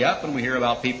going belly up, and we hear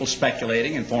about people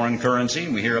speculating in foreign currency,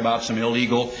 and we hear about some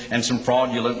illegal and some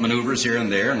fraudulent maneuvers here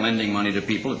and there, and lending money to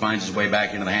people that finds its way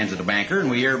back into the hands of the banker, and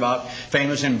we hear about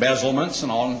famous embezzlements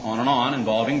and on and on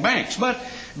involving banks. But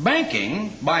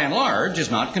banking, by and large, is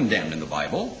not condemned in the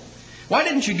Bible. Why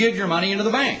didn't you give your money into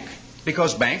the bank?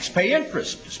 Because banks pay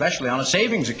interest, especially on a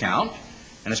savings account,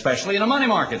 and especially in a money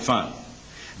market fund.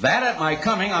 That at my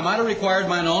coming, I might have required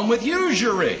mine own with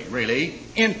usury, really,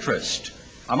 interest.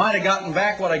 I might have gotten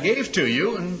back what I gave to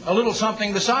you and a little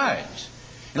something besides.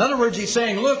 In other words, he's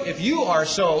saying, look, if you are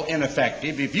so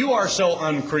ineffective, if you are so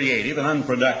uncreative and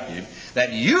unproductive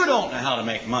that you don't know how to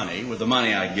make money with the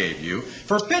money I gave you,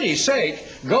 for pity's sake,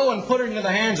 go and put it into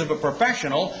the hands of a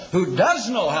professional who does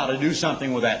know how to do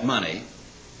something with that money,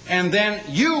 and then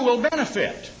you will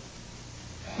benefit.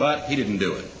 But he didn't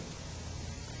do it.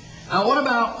 Now, what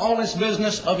about all this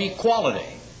business of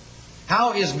equality?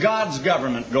 How is God's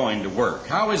government going to work?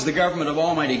 How is the government of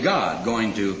Almighty God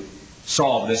going to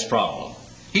solve this problem?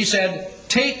 He said,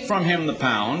 take from him the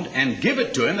pound and give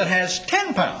it to him that has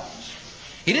 10 pounds.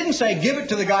 He didn't say, give it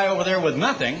to the guy over there with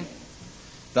nothing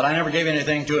that I never gave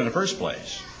anything to in the first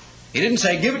place. He didn't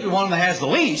say, give it to one that has the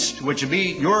least, which would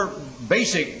be your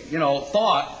basic,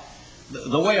 thought.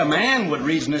 The way a man would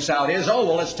reason this out is, oh,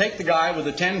 well, let's take the guy with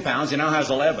the 10 pounds. He now has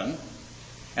 11.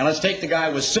 And let's take the guy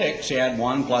with 6. He had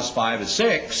 1 plus 5 is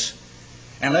 6.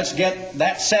 And let's get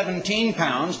that 17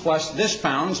 pounds plus this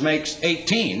pounds makes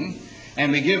 18.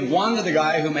 And we give 1 to the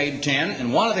guy who made 10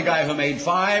 and 1 to the guy who made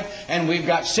 5. And we've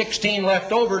got 16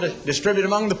 left over to distribute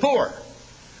among the poor.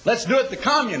 Let's do it the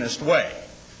communist way.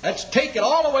 Let's take it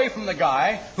all away from the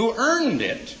guy who earned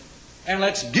it. And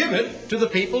let's give it to the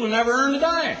people who never earned a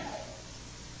dime.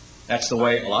 That's the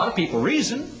way a lot of people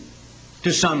reason.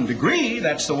 To some degree,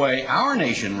 that's the way our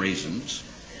nation reasons,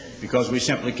 because we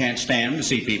simply can't stand to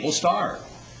see people starve.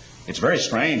 It's very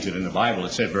strange that in the Bible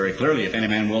it said very clearly, if any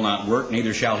man will not work,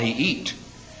 neither shall he eat.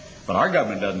 But our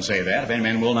government doesn't say that. If any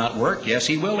man will not work, yes,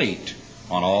 he will eat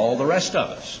on all the rest of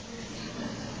us.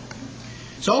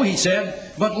 So he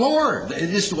said, but Lord,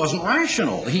 this wasn't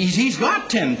rational. He's got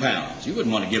 10 pounds. You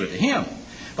wouldn't want to give it to him.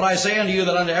 But I say unto you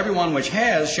that unto everyone which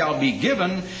has shall be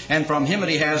given, and from him that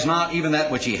he has not, even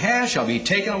that which he has shall be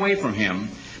taken away from him.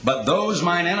 But those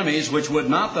mine enemies which would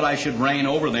not that I should reign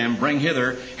over them, bring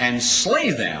hither and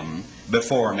slay them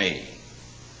before me.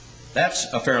 That's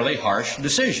a fairly harsh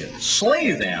decision.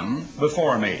 Slay them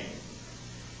before me.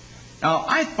 Now,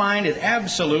 I find it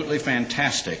absolutely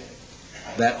fantastic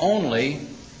that only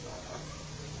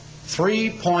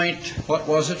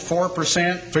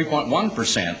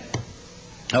 3.1%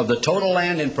 of the total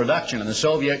land in production in the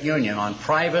Soviet Union on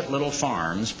private little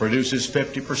farms produces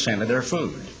 50% of their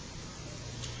food.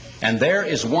 And there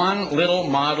is one little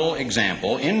model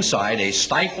example inside a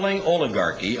stifling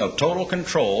oligarchy of total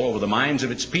control over the minds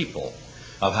of its people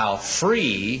of how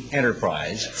free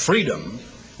enterprise, freedom,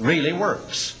 really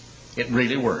works. It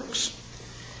really works.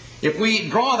 If we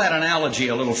draw that analogy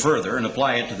a little further and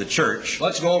apply it to the church,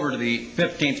 let's go over to the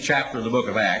 15th chapter of the book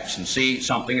of Acts and see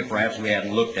something that perhaps we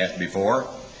hadn't looked at before.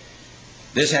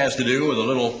 This has to do with a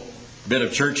little bit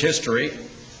of church history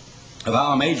of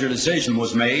how a major decision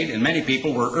was made, and many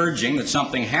people were urging that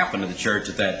something happened to the church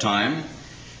at that time.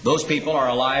 Those people are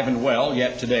alive and well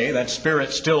yet today. That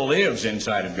spirit still lives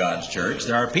inside of God's church.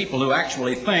 There are people who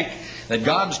actually think that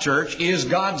God's church is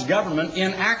God's government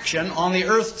in action on the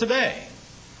earth today.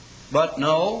 But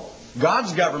no,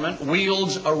 God's government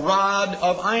wields a rod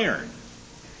of iron.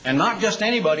 And not just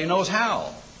anybody knows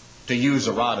how to use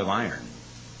a rod of iron.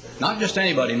 Not just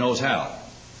anybody knows how.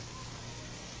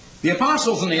 The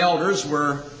apostles and the elders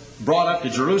were brought up to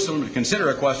Jerusalem to consider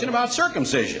a question about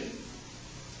circumcision.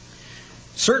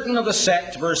 Certain of the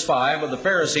sect, verse 5, of the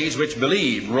Pharisees which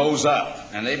believed rose up,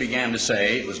 and they began to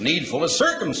say it was needful to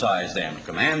circumcise them, to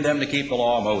command them to keep the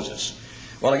law of Moses.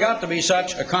 Well, it got to be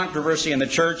such a controversy in the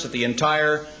church that the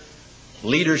entire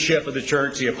leadership of the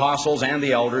church, the apostles and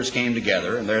the elders, came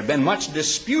together, and there had been much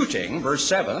disputing, verse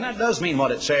 7, and that does mean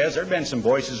what it says. There had been some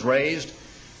voices raised.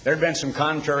 There had been some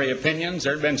contrary opinions.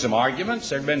 There had been some arguments.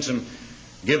 There had been some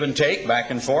give and take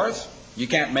back and forth. You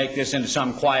can't make this into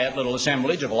some quiet little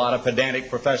assemblage of a lot of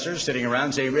pedantic professors sitting around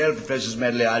and saying, well, Professor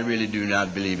Smedley, I really do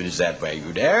not believe it is that way.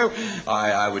 You dare?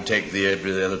 I would take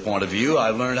the other point of view.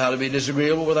 I've learned how to be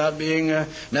disagreeable without being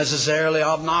necessarily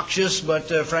obnoxious, but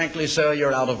frankly, sir,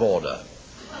 you're out of order.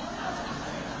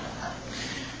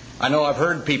 I know I've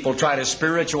heard people try to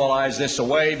spiritualize this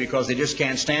away because they just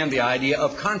can't stand the idea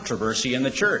of controversy in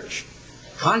the church.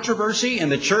 Controversy in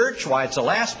the church? Why, it's the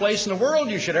last place in the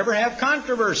world you should ever have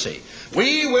controversy.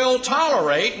 We will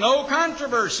tolerate no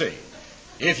controversy.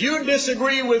 If you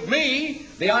disagree with me,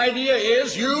 the idea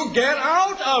is you get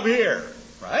out of here.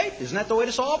 Right? Isn't that the way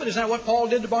to solve it? Isn't that what Paul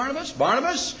did to Barnabas?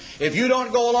 Barnabas, if you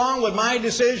don't go along with my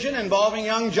decision involving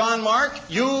young John Mark,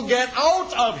 you get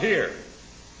out of here.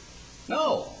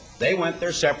 No. They went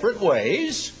their separate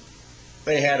ways.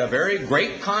 They had a very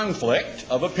great conflict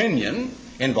of opinion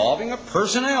involving a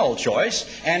personnel choice,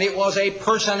 and it was a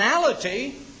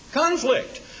personality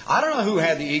conflict. I don't know who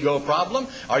had the ego problem.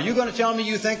 Are you going to tell me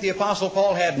you think the Apostle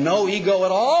Paul had no ego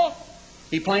at all?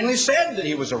 He plainly said that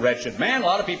he was a wretched man. A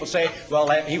lot of people say,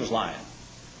 well, he was lying.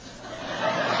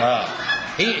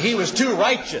 He was too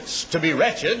righteous to be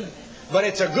wretched, but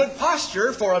it's a good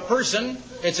posture for a person.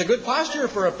 It's a good posture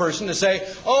for a person to say,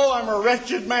 oh, I'm a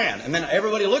wretched man. And then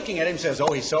everybody looking at him says,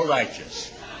 oh, he's so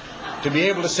righteous. To be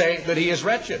able to say that he is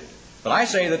wretched. But I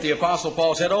say that the Apostle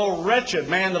Paul said, oh, wretched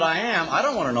man that I am. I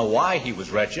don't want to know why he was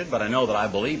wretched, but I know that I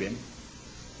believe him.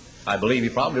 I believe he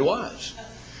probably was.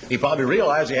 He probably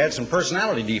realized he had some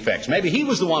personality defects. Maybe he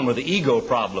was the one with the ego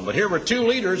problem. But here were two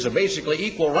leaders of basically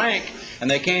equal rank, and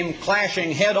they came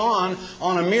clashing head on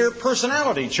a mere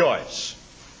personality choice.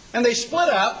 And they split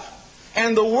up.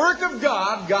 And the work of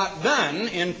God got done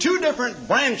in two different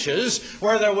branches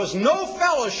where there was no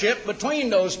fellowship between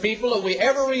those people that we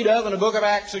ever read of in the book of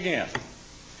Acts again.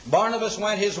 Barnabas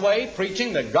went his way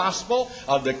preaching the gospel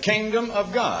of the kingdom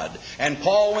of God. And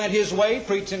Paul went his way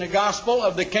preaching the gospel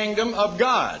of the kingdom of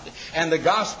God. And the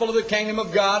gospel of the kingdom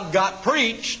of God got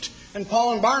preached, and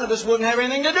Paul and Barnabas wouldn't have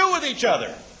anything to do with each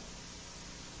other.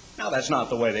 Now, that's not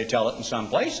the way they tell it in some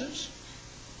places.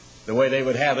 The way they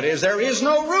would have it is, there is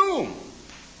no room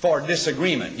for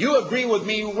disagreement. You agree with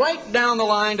me right down the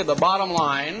line to the bottom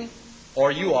line,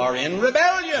 or you are in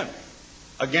rebellion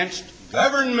against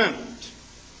government.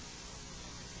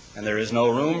 And there is no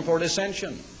room for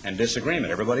dissension and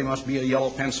disagreement. Everybody must be a yellow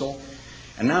pencil.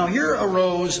 And now here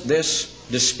arose this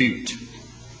dispute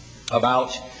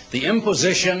about the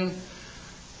imposition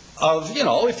of,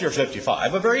 if you're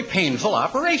 55, a very painful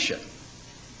operation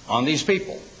on these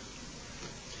people.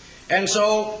 And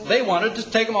so they wanted to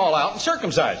take them all out and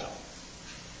circumcise them.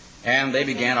 And they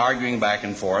began arguing back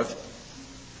and forth.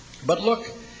 But look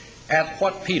at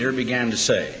what Peter began to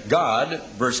say. God,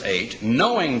 verse 8,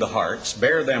 knowing the hearts,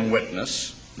 bear them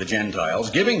witness, the Gentiles,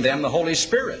 giving them the Holy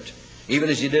Spirit, even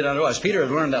as he did unto us. Peter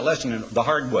had learned that lesson the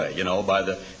hard way, by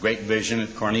the great vision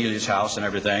at Cornelius' house and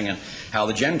everything, and how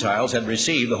the Gentiles had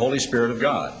received the Holy Spirit of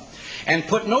God. And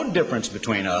put no difference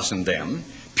between us and them,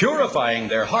 purifying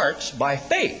their hearts by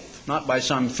faith, not by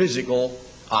some physical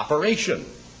operation.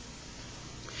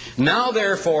 Now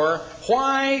therefore,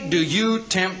 why do you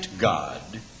tempt God?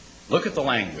 Look at the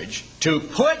language. To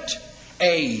put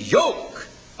a yoke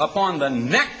upon the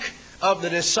neck of the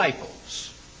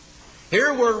disciples.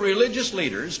 Here were religious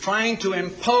leaders trying to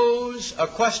impose a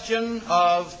question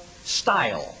of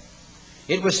style.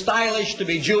 It was stylish to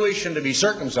be Jewish and to be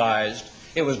circumcised.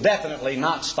 It was definitely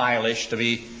not stylish to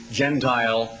be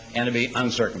Gentile and to be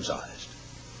uncircumcised.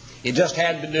 It just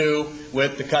had to do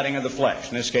with the cutting of the flesh.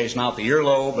 In this case, not the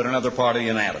earlobe, but another part of the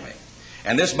anatomy.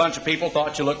 And this bunch of people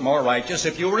thought you looked more righteous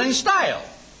if you were in style.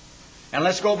 And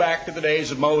let's go back to the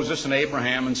days of Moses and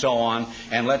Abraham and so on,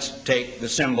 and let's take the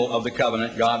symbol of the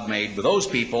covenant God made with those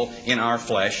people in our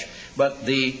flesh. But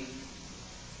the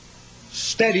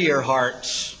steadier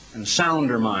hearts and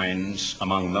sounder minds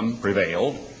among them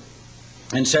prevailed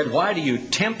and said, why do you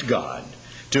tempt God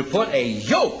to put a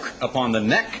yoke upon the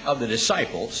neck of the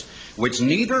disciples, which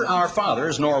neither our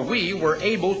fathers nor we were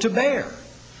able to bear?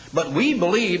 But we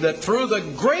believe that through the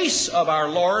grace of our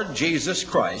Lord Jesus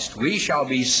Christ, we shall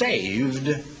be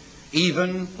saved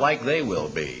even like they will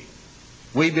be.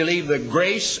 We believe the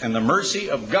grace and the mercy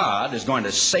of God is going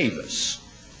to save us.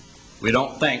 We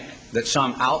don't think that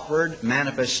some outward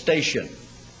manifestation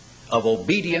of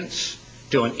obedience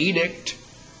to an edict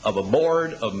of a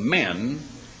board of men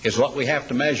is what we have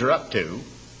to measure up to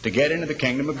get into the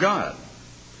kingdom of God.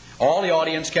 All the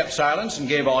audience kept silence and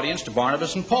gave audience to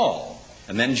Barnabas and Paul.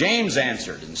 And then James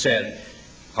answered and said,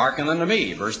 hearken unto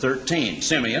me, verse 13.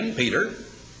 Simeon, Peter,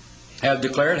 hath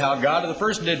declared how God of the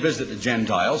first did visit the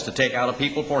Gentiles to take out a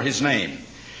people for his name.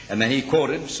 And then he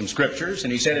quoted some scriptures,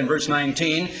 and he said in verse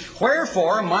 19,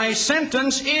 wherefore my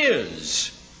sentence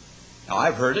is. Now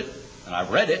I've heard it, and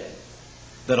I've read it,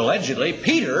 that allegedly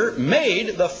Peter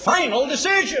made the final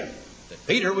decision. That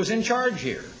Peter was in charge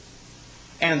here.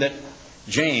 And that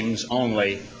James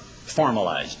only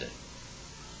formalized it.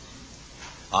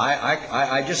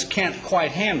 I just can't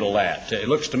quite handle that. It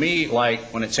looks to me like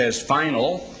when it says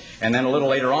final, and then a little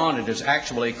later on it is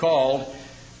actually called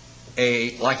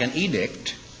like an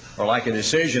edict, or like a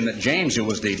decision that James, who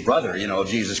was the brother, of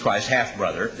Jesus Christ,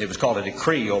 half-brother, it was called a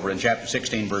decree over in chapter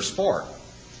 16, verse 4.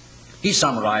 He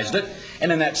summarized it,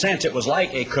 and in that sense it was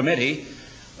like a committee,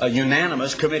 a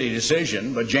unanimous committee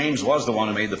decision, but James was the one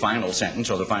who made the final sentence,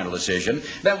 or the final decision,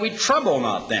 that we trouble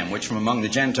not them which from among the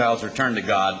Gentiles return to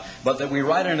God, but that we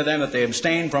write unto them that they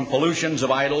abstain from pollutions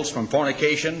of idols, from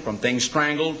fornication, from things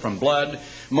strangled, from blood.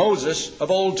 Moses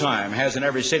of old time has in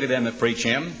every city them that preach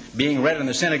him, being read in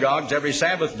the synagogues every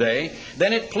Sabbath day.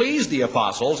 Then it pleased the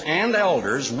apostles and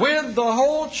elders with the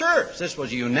whole church, this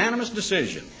was a unanimous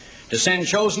decision, to send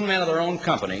chosen men of their own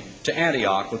company to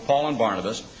Antioch with Paul and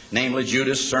Barnabas, namely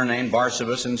Judas, surnamed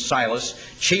Barsabas, and Silas,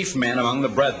 chief men among the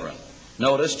brethren.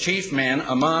 Notice, chief men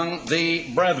among the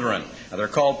brethren. Now, they're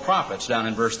called prophets down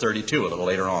in verse 32 a little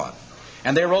later on.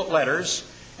 And they wrote letters,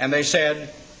 and they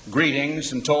said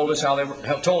greetings, and told them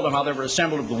how they were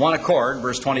assembled of one accord,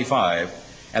 verse 25,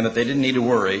 and that they didn't need to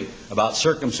worry about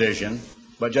circumcision,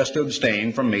 but just to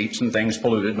abstain from meats and things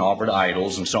polluted and offered to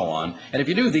idols and so on. And if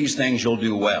you do these things, you'll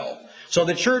do well. So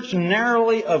the church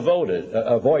narrowly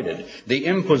avoided the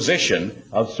imposition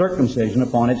of circumcision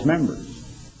upon its members.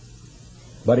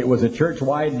 But it was a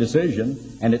church-wide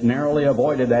decision, and it narrowly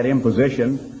avoided that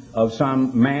imposition of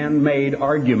some man-made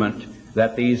argument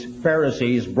that these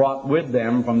Pharisees brought with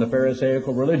them from the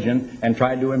Pharisaical religion and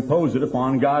tried to impose it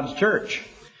upon God's church.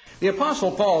 The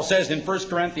Apostle Paul says in 1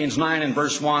 Corinthians 9 and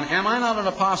verse 1, am I not an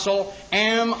apostle?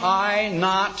 Am I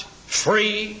not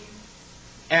free?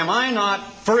 Am I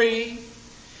not free?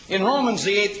 In Romans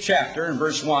the 8th chapter, in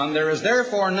verse 1, there is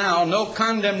therefore now no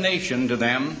condemnation to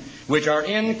them which are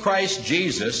in Christ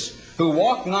Jesus, who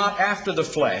walk not after the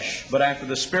flesh, but after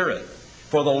the Spirit.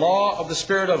 For the law of the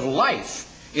Spirit of life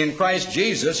in Christ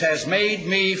Jesus has made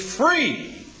me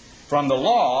free from the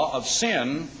law of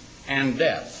sin and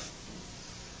death.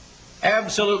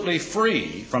 Absolutely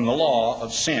free from the law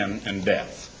of sin and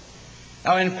death.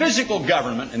 Now, in physical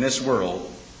government in this world,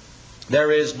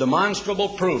 there is demonstrable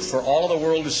proof for all of the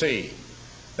world to see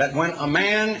that when a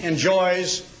man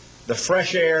enjoys the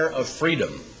fresh air of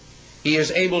freedom, he is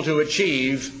able to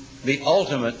achieve the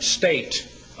ultimate state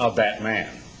of that man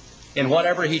in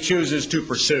whatever he chooses to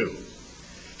pursue.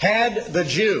 Had the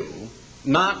Jew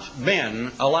not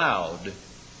been allowed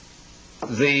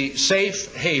the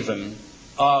safe haven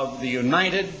of the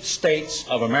United States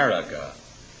of America,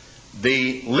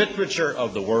 the literature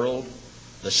of the world,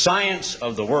 the science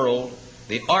of the world,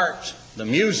 the art, the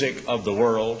music of the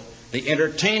world, the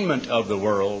entertainment of the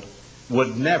world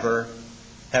would never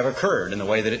have occurred in the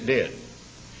way that it did.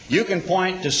 You can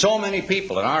point to so many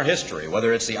people in our history,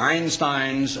 whether it's the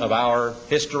Einsteins of our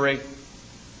history,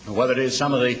 or whether it is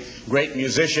some of the great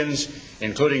musicians,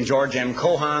 including George M.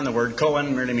 Cohan. The word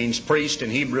Cohen merely means priest in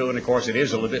Hebrew, and of course it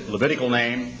is a Levitical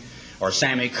name, or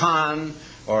Sammy Kahn,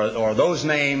 or those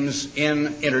names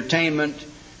in entertainment,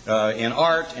 in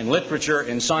art, in literature,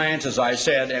 in science, as I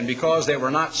said, and because they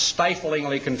were not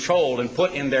stiflingly controlled and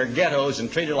put in their ghettos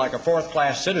and treated like a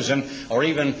fourth-class citizen, or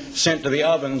even sent to the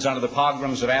ovens under the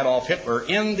pogroms of Adolf Hitler,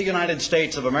 in the United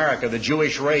States of America, the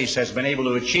Jewish race has been able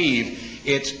to achieve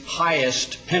its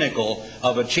highest pinnacle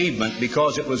of achievement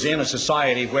because it was in a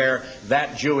society where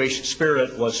that Jewish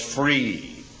spirit was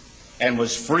free and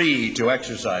was free to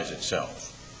exercise itself.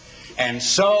 And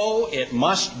so it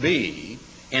must be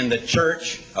in the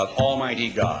Church of Almighty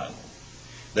God.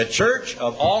 The Church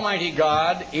of Almighty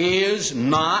God is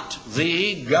not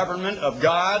the government of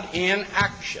God in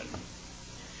action.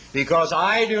 Because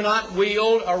I do not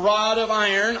wield a rod of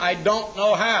iron, I don't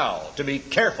know how to be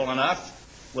careful enough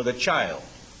with a child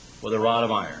with a rod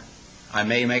of iron. I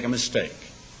may make a mistake.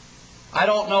 I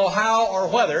don't know how or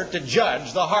whether to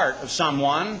judge the heart of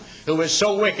someone who is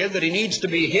so wicked that he needs to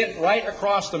be hit right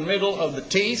across the middle of the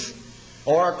teeth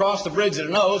or across the bridge of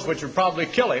the nose, which would probably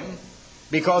kill him,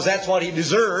 because that's what he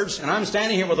deserves, and I'm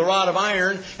standing here with a rod of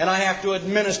iron, and I have to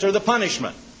administer the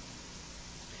punishment.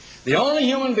 The only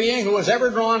human being who has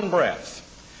ever drawn breath,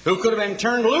 who could have been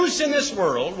turned loose in this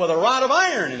world with a rod of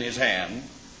iron in his hand,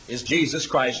 is Jesus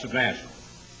Christ of Nazareth.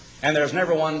 And there's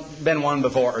never been one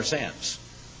before or since.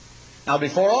 Now,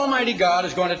 before Almighty God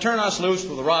is going to turn us loose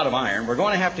with a rod of iron, we're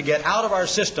going to have to get out of our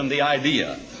system the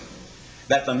idea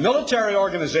that the military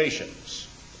organizations,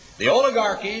 the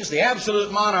oligarchies, the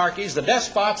absolute monarchies, the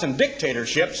despots and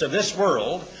dictatorships of this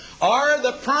world are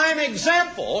the prime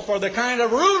example for the kind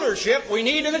of rulership we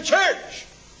need in the church.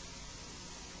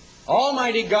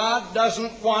 Almighty God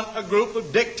doesn't want a group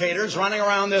of dictators running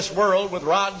around this world with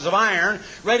rods of iron,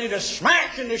 ready to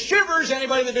smash into shivers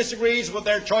anybody that disagrees with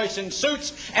their choice in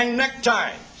suits and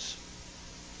neckties.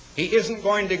 He isn't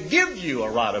going to give you a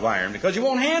rod of iron because he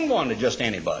won't hand one to just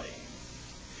anybody.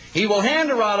 He will hand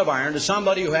a rod of iron to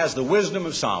somebody who has the wisdom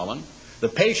of Solomon, the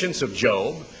patience of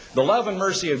Job, the love and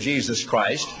mercy of Jesus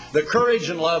Christ, the courage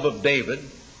and love of David,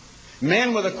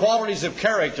 men with the qualities of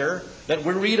character that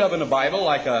we read of in the Bible,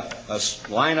 like a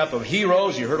lineup of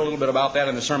heroes. You heard a little bit about that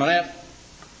in the sermonette.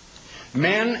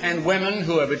 Men and women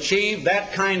who have achieved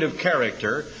that kind of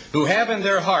character, who have in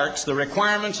their hearts the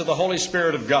requirements of the Holy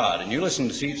Spirit of God. And you listen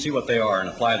to see what they are and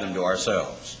apply them to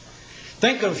ourselves.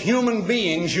 Think of human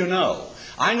beings you know.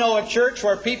 I know a church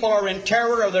where people are in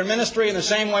terror of their ministry in the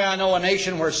same way I know a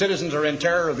nation where citizens are in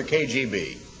terror of the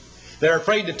KGB. They're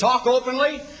afraid to talk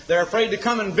openly. They're afraid to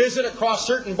come and visit across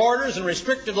certain borders and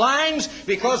restricted lines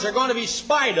because they're going to be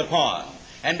spied upon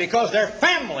and because their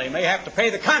family may have to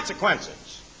pay the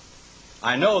consequences.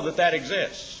 I know that that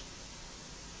exists.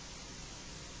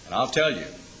 And I'll tell you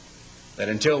that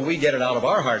until we get it out of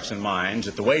our hearts and minds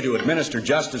that the way to administer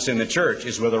justice in the church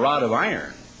is with a rod of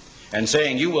iron, and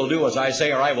saying, you will do as I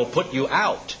say or I will put you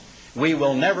out, we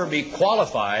will never be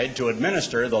qualified to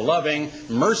administer the loving,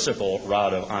 merciful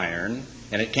rod of iron.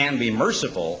 And it can be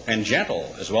merciful and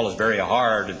gentle as well as very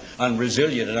hard and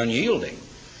unresilient and unyielding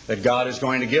that God is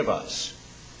going to give us.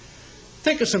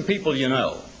 Think of some people you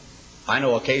know. I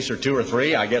know a case or two or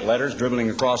three. I get letters dribbling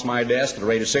across my desk at the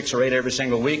rate of 6 or 8 every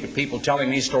single week of people telling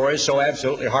me stories so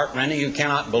absolutely heartrending you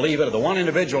cannot believe it, of the one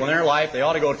individual in their life they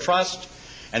ought to go trust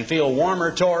and feel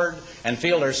warmer toward and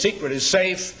feel their secret is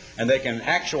safe, and they can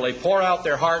actually pour out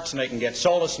their hearts and they can get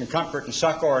solace and comfort and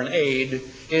succor and aid,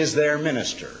 is their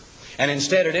minister. And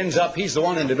instead it ends up he's the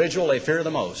one individual they fear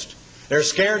the most. They're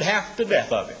scared half to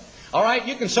death of him. All right,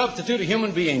 you can substitute a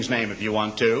human being's name if you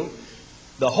want to.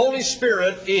 The Holy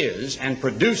Spirit is and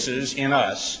produces in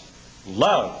us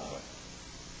love,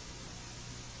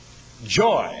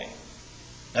 joy,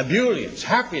 ebullience,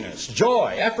 happiness,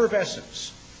 joy,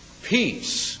 effervescence,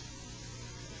 peace.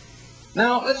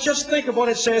 Now, let's just think of what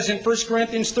it says in 1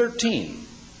 Corinthians 13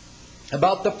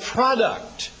 about the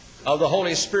product of the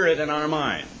Holy Spirit in our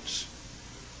minds.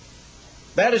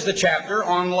 That is the chapter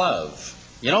on love.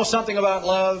 You know something about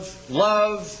love?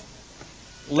 Love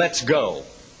lets go.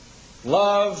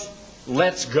 Love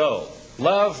lets go.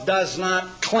 Love does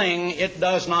not cling. It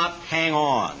does not hang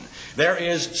on. There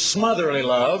is smotherly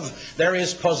love. There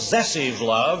is possessive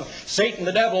love. Satan,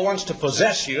 the devil, wants to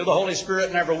possess you. The Holy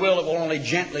Spirit never will. It will only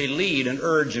gently lead and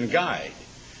urge and guide.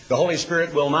 The Holy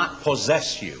Spirit will not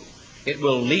possess you. It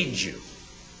will lead you.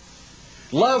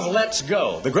 Love lets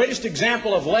go. The greatest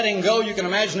example of letting go you can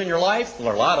imagine in your life, well,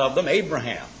 there are a lot of them.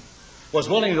 Abraham was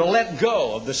willing to let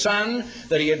go of the son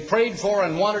that he had prayed for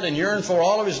and wanted and yearned for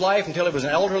all of his life until he was an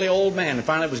elderly old man, and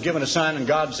finally was given a son, and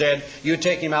God said, you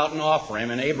take him out and offer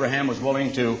him, and Abraham was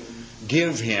willing to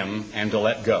give him and to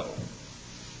let go.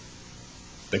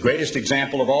 The greatest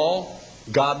example of all,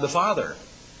 God the Father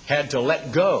had to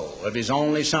let go of his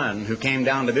only son who came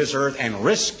down to this earth and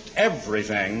risked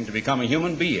everything to become a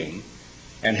human being,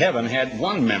 and heaven had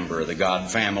one member of the God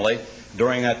family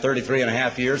during that 33 and a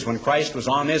half years when Christ was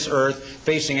on this earth,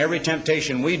 facing every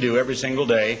temptation we do every single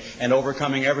day and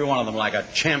overcoming every one of them like a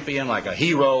champion, like a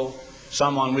hero,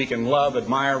 someone we can love,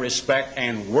 admire, respect,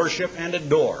 and worship and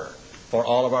adore for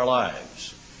all of our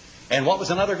lives. And what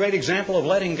was another great example of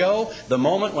letting go? The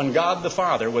moment when God the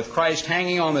Father, with Christ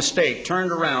hanging on the stake,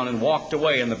 turned around and walked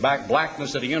away in the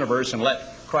blackness of the universe and let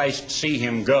Christ see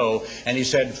him go, and he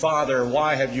said, Father,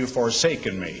 why have you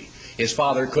forsaken me? His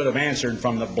Father could have answered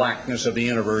from the blackness of the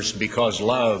universe, because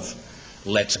love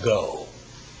lets go.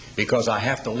 Because I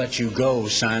have to let you go,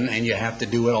 son, and you have to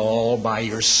do it all by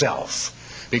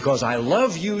yourself. Because I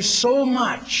love you so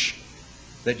much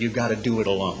that you've got to do it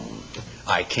alone.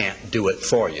 I can't do it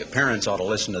for you. Parents ought to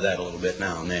listen to that a little bit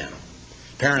now and then.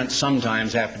 Parents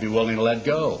sometimes have to be willing to let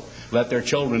go. Let their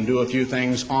children do a few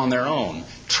things on their own.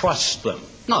 Trust them.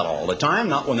 Not all the time,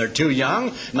 not when they're too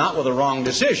young, not with a wrong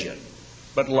decision.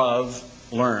 But love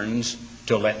learns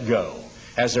to let go.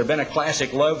 Has there been a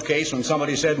classic love case when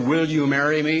somebody said, will you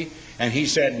marry me? And he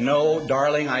said, no,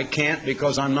 darling, I can't,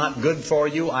 because I'm not good for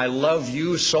you. I love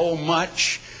you so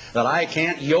much that I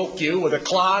can't yoke you with a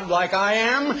clod like I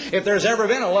am. If there's ever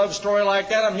been a love story like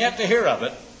that, I'm yet to hear of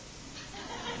it.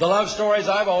 The love stories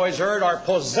I've always heard are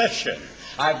possession.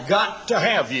 I've got to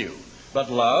have you.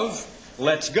 But love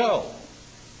lets go.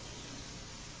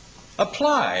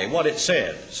 Apply what it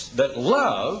says, that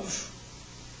love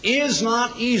is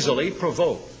not easily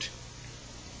provoked.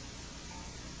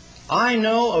 I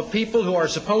know of people who are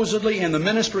supposedly in the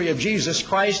ministry of Jesus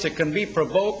Christ that can be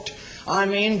provoked, I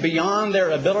mean beyond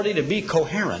their ability to be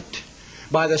coherent,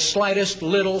 by the slightest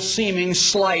little seeming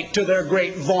slight to their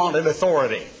great vaunted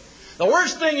authority. The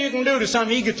worst thing you can do to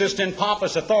some egotist in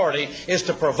pompous authority is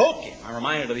to provoke him. I'm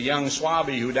reminded of the young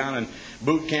Swabby who down in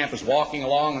boot camp is walking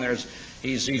along, and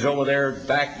he's over there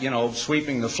back,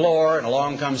 sweeping the floor, and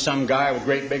along comes some guy with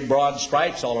great big broad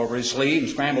stripes all over his sleeve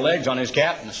and scrambled eggs on his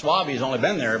cap, and the Swabby's only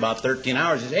been there about 13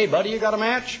 hours. He says, hey, buddy, you got a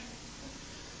match?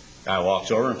 Guy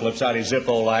walks over and flips out his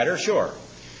Zippo lighter. Sure.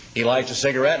 He lights a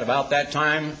cigarette, and about that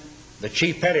time, the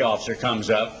chief petty officer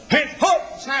comes up. Hey, halt!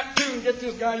 Snap to and get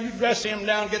this guy. You dress him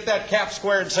down. Get that cap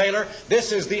squared, sailor.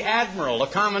 This is the admiral, the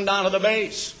commandant of the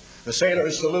base. The sailor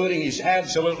is saluting. He's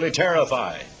absolutely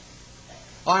terrified.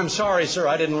 Oh, I'm sorry, sir.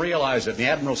 I didn't realize it. The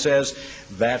admiral says,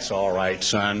 that's all right,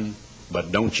 son,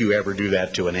 but don't you ever do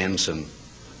that to an ensign.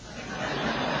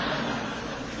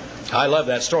 I love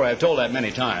that story. I've told that many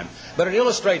times. But it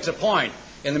illustrates a point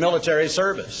in the military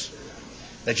service,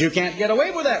 that you can't get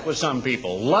away with that with some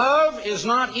people. Love is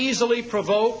not easily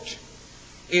provoked,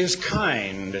 is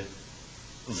kind,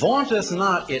 vaunteth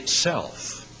not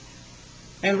itself,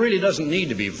 and really doesn't need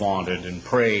to be vaunted and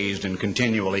praised and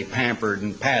continually pampered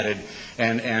and patted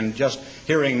and just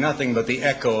hearing nothing but the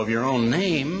echo of your own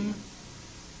name.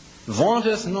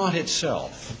 Vaunteth not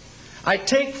itself. I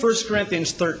take 1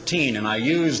 Corinthians 13 and I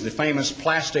use the famous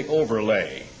plastic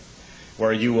overlay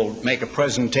where you will make a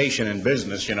presentation in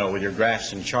business, with your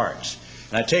graphs and charts.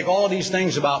 And I take all of these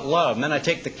things about love, and then I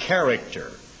take the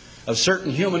character of certain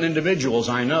human individuals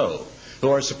I know who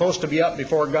are supposed to be up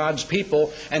before God's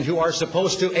people and who are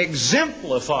supposed to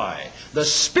exemplify the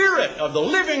Spirit of the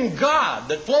living God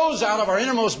that flows out of our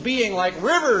innermost being like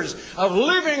rivers of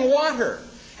living water.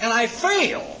 And I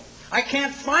fail. I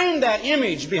can't find that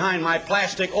image behind my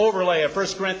plastic overlay of 1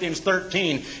 Corinthians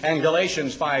 13 and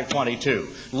Galatians 5:22.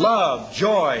 Love,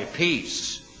 joy,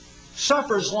 peace,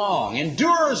 suffers long,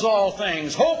 endures all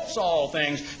things, hopes all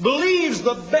things, believes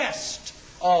the best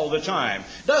all the time,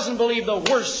 doesn't believe the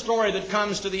worst story that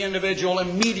comes to the individual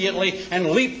immediately and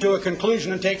leap to a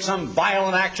conclusion and take some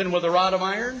violent action with a rod of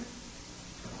iron,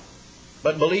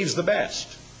 but believes the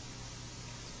best.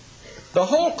 The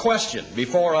whole question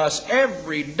before us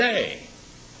every day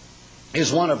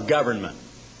is one of government.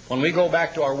 When we go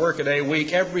back to our workaday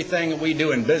week, everything that we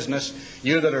do in business,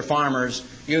 you that are farmers,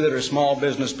 you that are small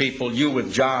business people, you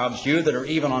with jobs, you that are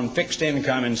even on fixed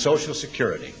income and Social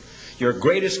Security, your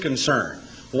greatest concern,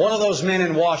 what are those men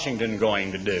in Washington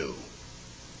going to do?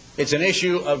 It's an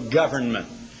issue of government.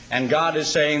 And God is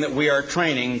saying that we are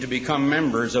training to become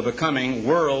members of a coming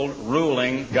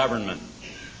world-ruling government.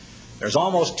 There's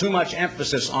almost too much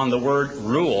emphasis on the word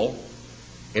rule.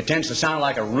 It tends to sound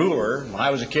like a ruler. When I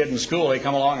was a kid in school, they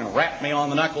come along and rap me on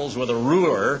the knuckles with a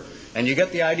ruler, and you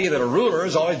get the idea that a ruler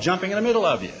is always jumping in the middle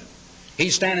of you.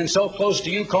 He's standing so close to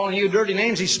you, calling you dirty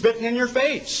names, he's spitting in your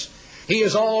face. He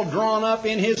is all drawn up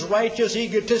in his righteous,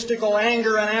 egotistical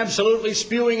anger and absolutely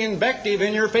spewing invective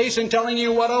in your face and telling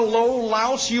you what a low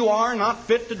louse you are, not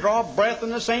fit to draw breath in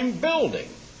the same building.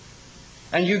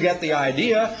 And you get the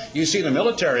idea. You see the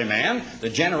military man, the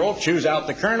general, chews out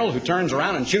the colonel, who turns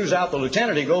around and chews out the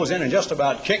lieutenant. He goes in and just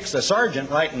about kicks the sergeant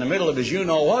right in the middle of his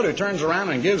you-know-what, who turns around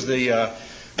and gives the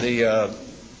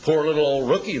poor little old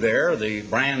rookie there, the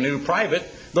brand new private,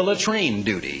 the latrine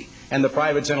duty. And the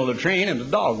private's in a latrine, and the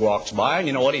dog walks by, and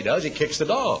you know what he does? He kicks the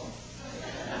dog.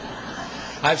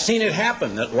 I've seen it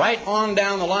happen, that right on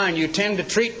down the line, you tend to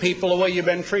treat people the way you've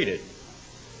been treated.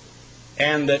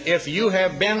 And that if you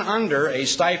have been under a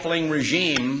stifling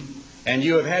regime and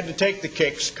you have had to take the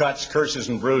kicks, cuts, curses,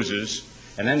 and bruises,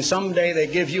 and then someday they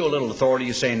give you a little authority,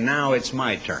 you say, now it's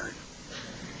my turn.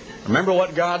 Remember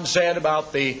what God said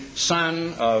about the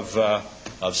son of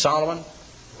Solomon?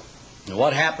 And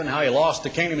what happened, how he lost the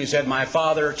kingdom? He said, my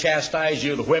father chastised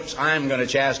you with whips, I'm going to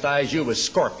chastise you with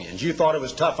scorpions. You thought it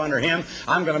was tough under him,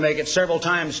 I'm going to make it several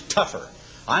times tougher.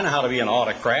 I know how to be an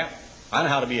autocrat. I know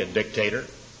how to be a dictator.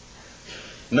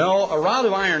 No, a rod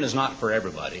of iron is not for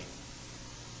everybody.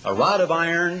 A rod of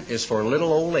iron is for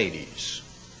little old ladies,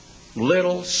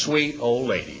 little sweet old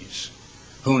ladies,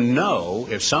 who know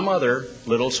if some other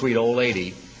little sweet old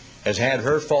lady has had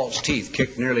her false teeth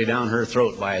kicked nearly down her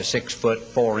throat by a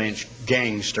 6'4"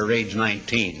 gangster age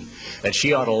 19, that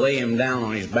she ought to lay him down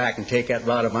on his back and take that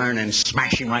rod of iron and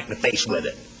smash him right in the face with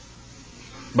it.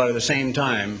 But at the same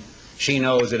time, she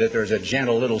knows that if there's a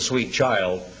gentle little sweet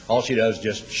child, all she does is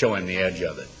just show him the edge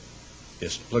of it.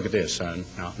 Just look at this, son.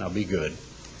 Now be good.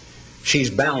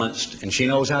 She's balanced, and she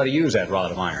knows how to use that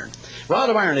rod of iron. Rod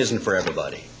of iron isn't for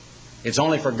everybody. It's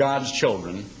only for God's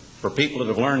children, for people that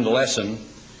have learned the lesson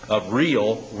of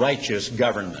real righteous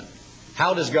government.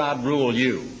 How does God rule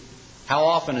you? How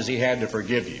often has He had to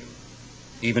forgive you?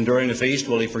 Even during the feast,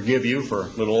 will He forgive you for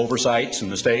little oversights and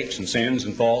mistakes and sins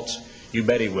and faults? You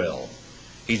bet He will.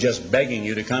 He's just begging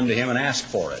you to come to Him and ask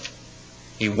for it.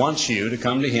 He wants you to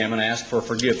come to Him and ask for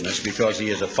forgiveness because He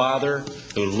is a Father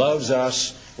who loves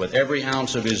us with every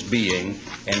ounce of His being,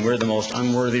 and we're the most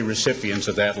unworthy recipients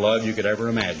of that love you could ever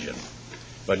imagine.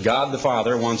 But God the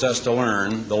Father wants us to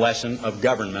learn the lesson of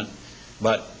government,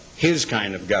 but His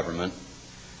kind of government,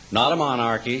 not a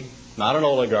monarchy, not an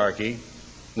oligarchy,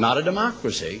 not a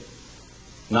democracy,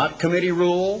 not committee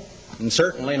rule, and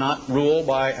certainly not rule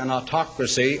by an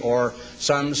autocracy or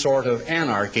some sort of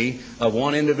anarchy of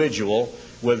one individual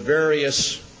with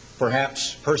various,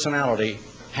 perhaps, personality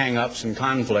hang-ups and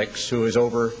conflicts who is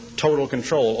over total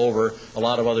control over a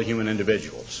lot of other human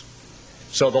individuals.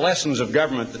 So the lessons of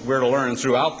government that we're to learn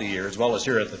throughout the year, as well as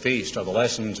here at the feast, are the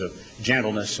lessons of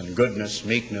gentleness and goodness,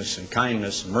 meekness and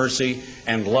kindness, mercy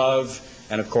and love,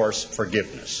 and of course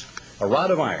forgiveness. A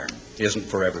rod of iron isn't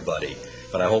for everybody,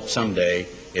 but I hope someday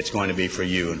it's going to be for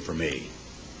you and for me.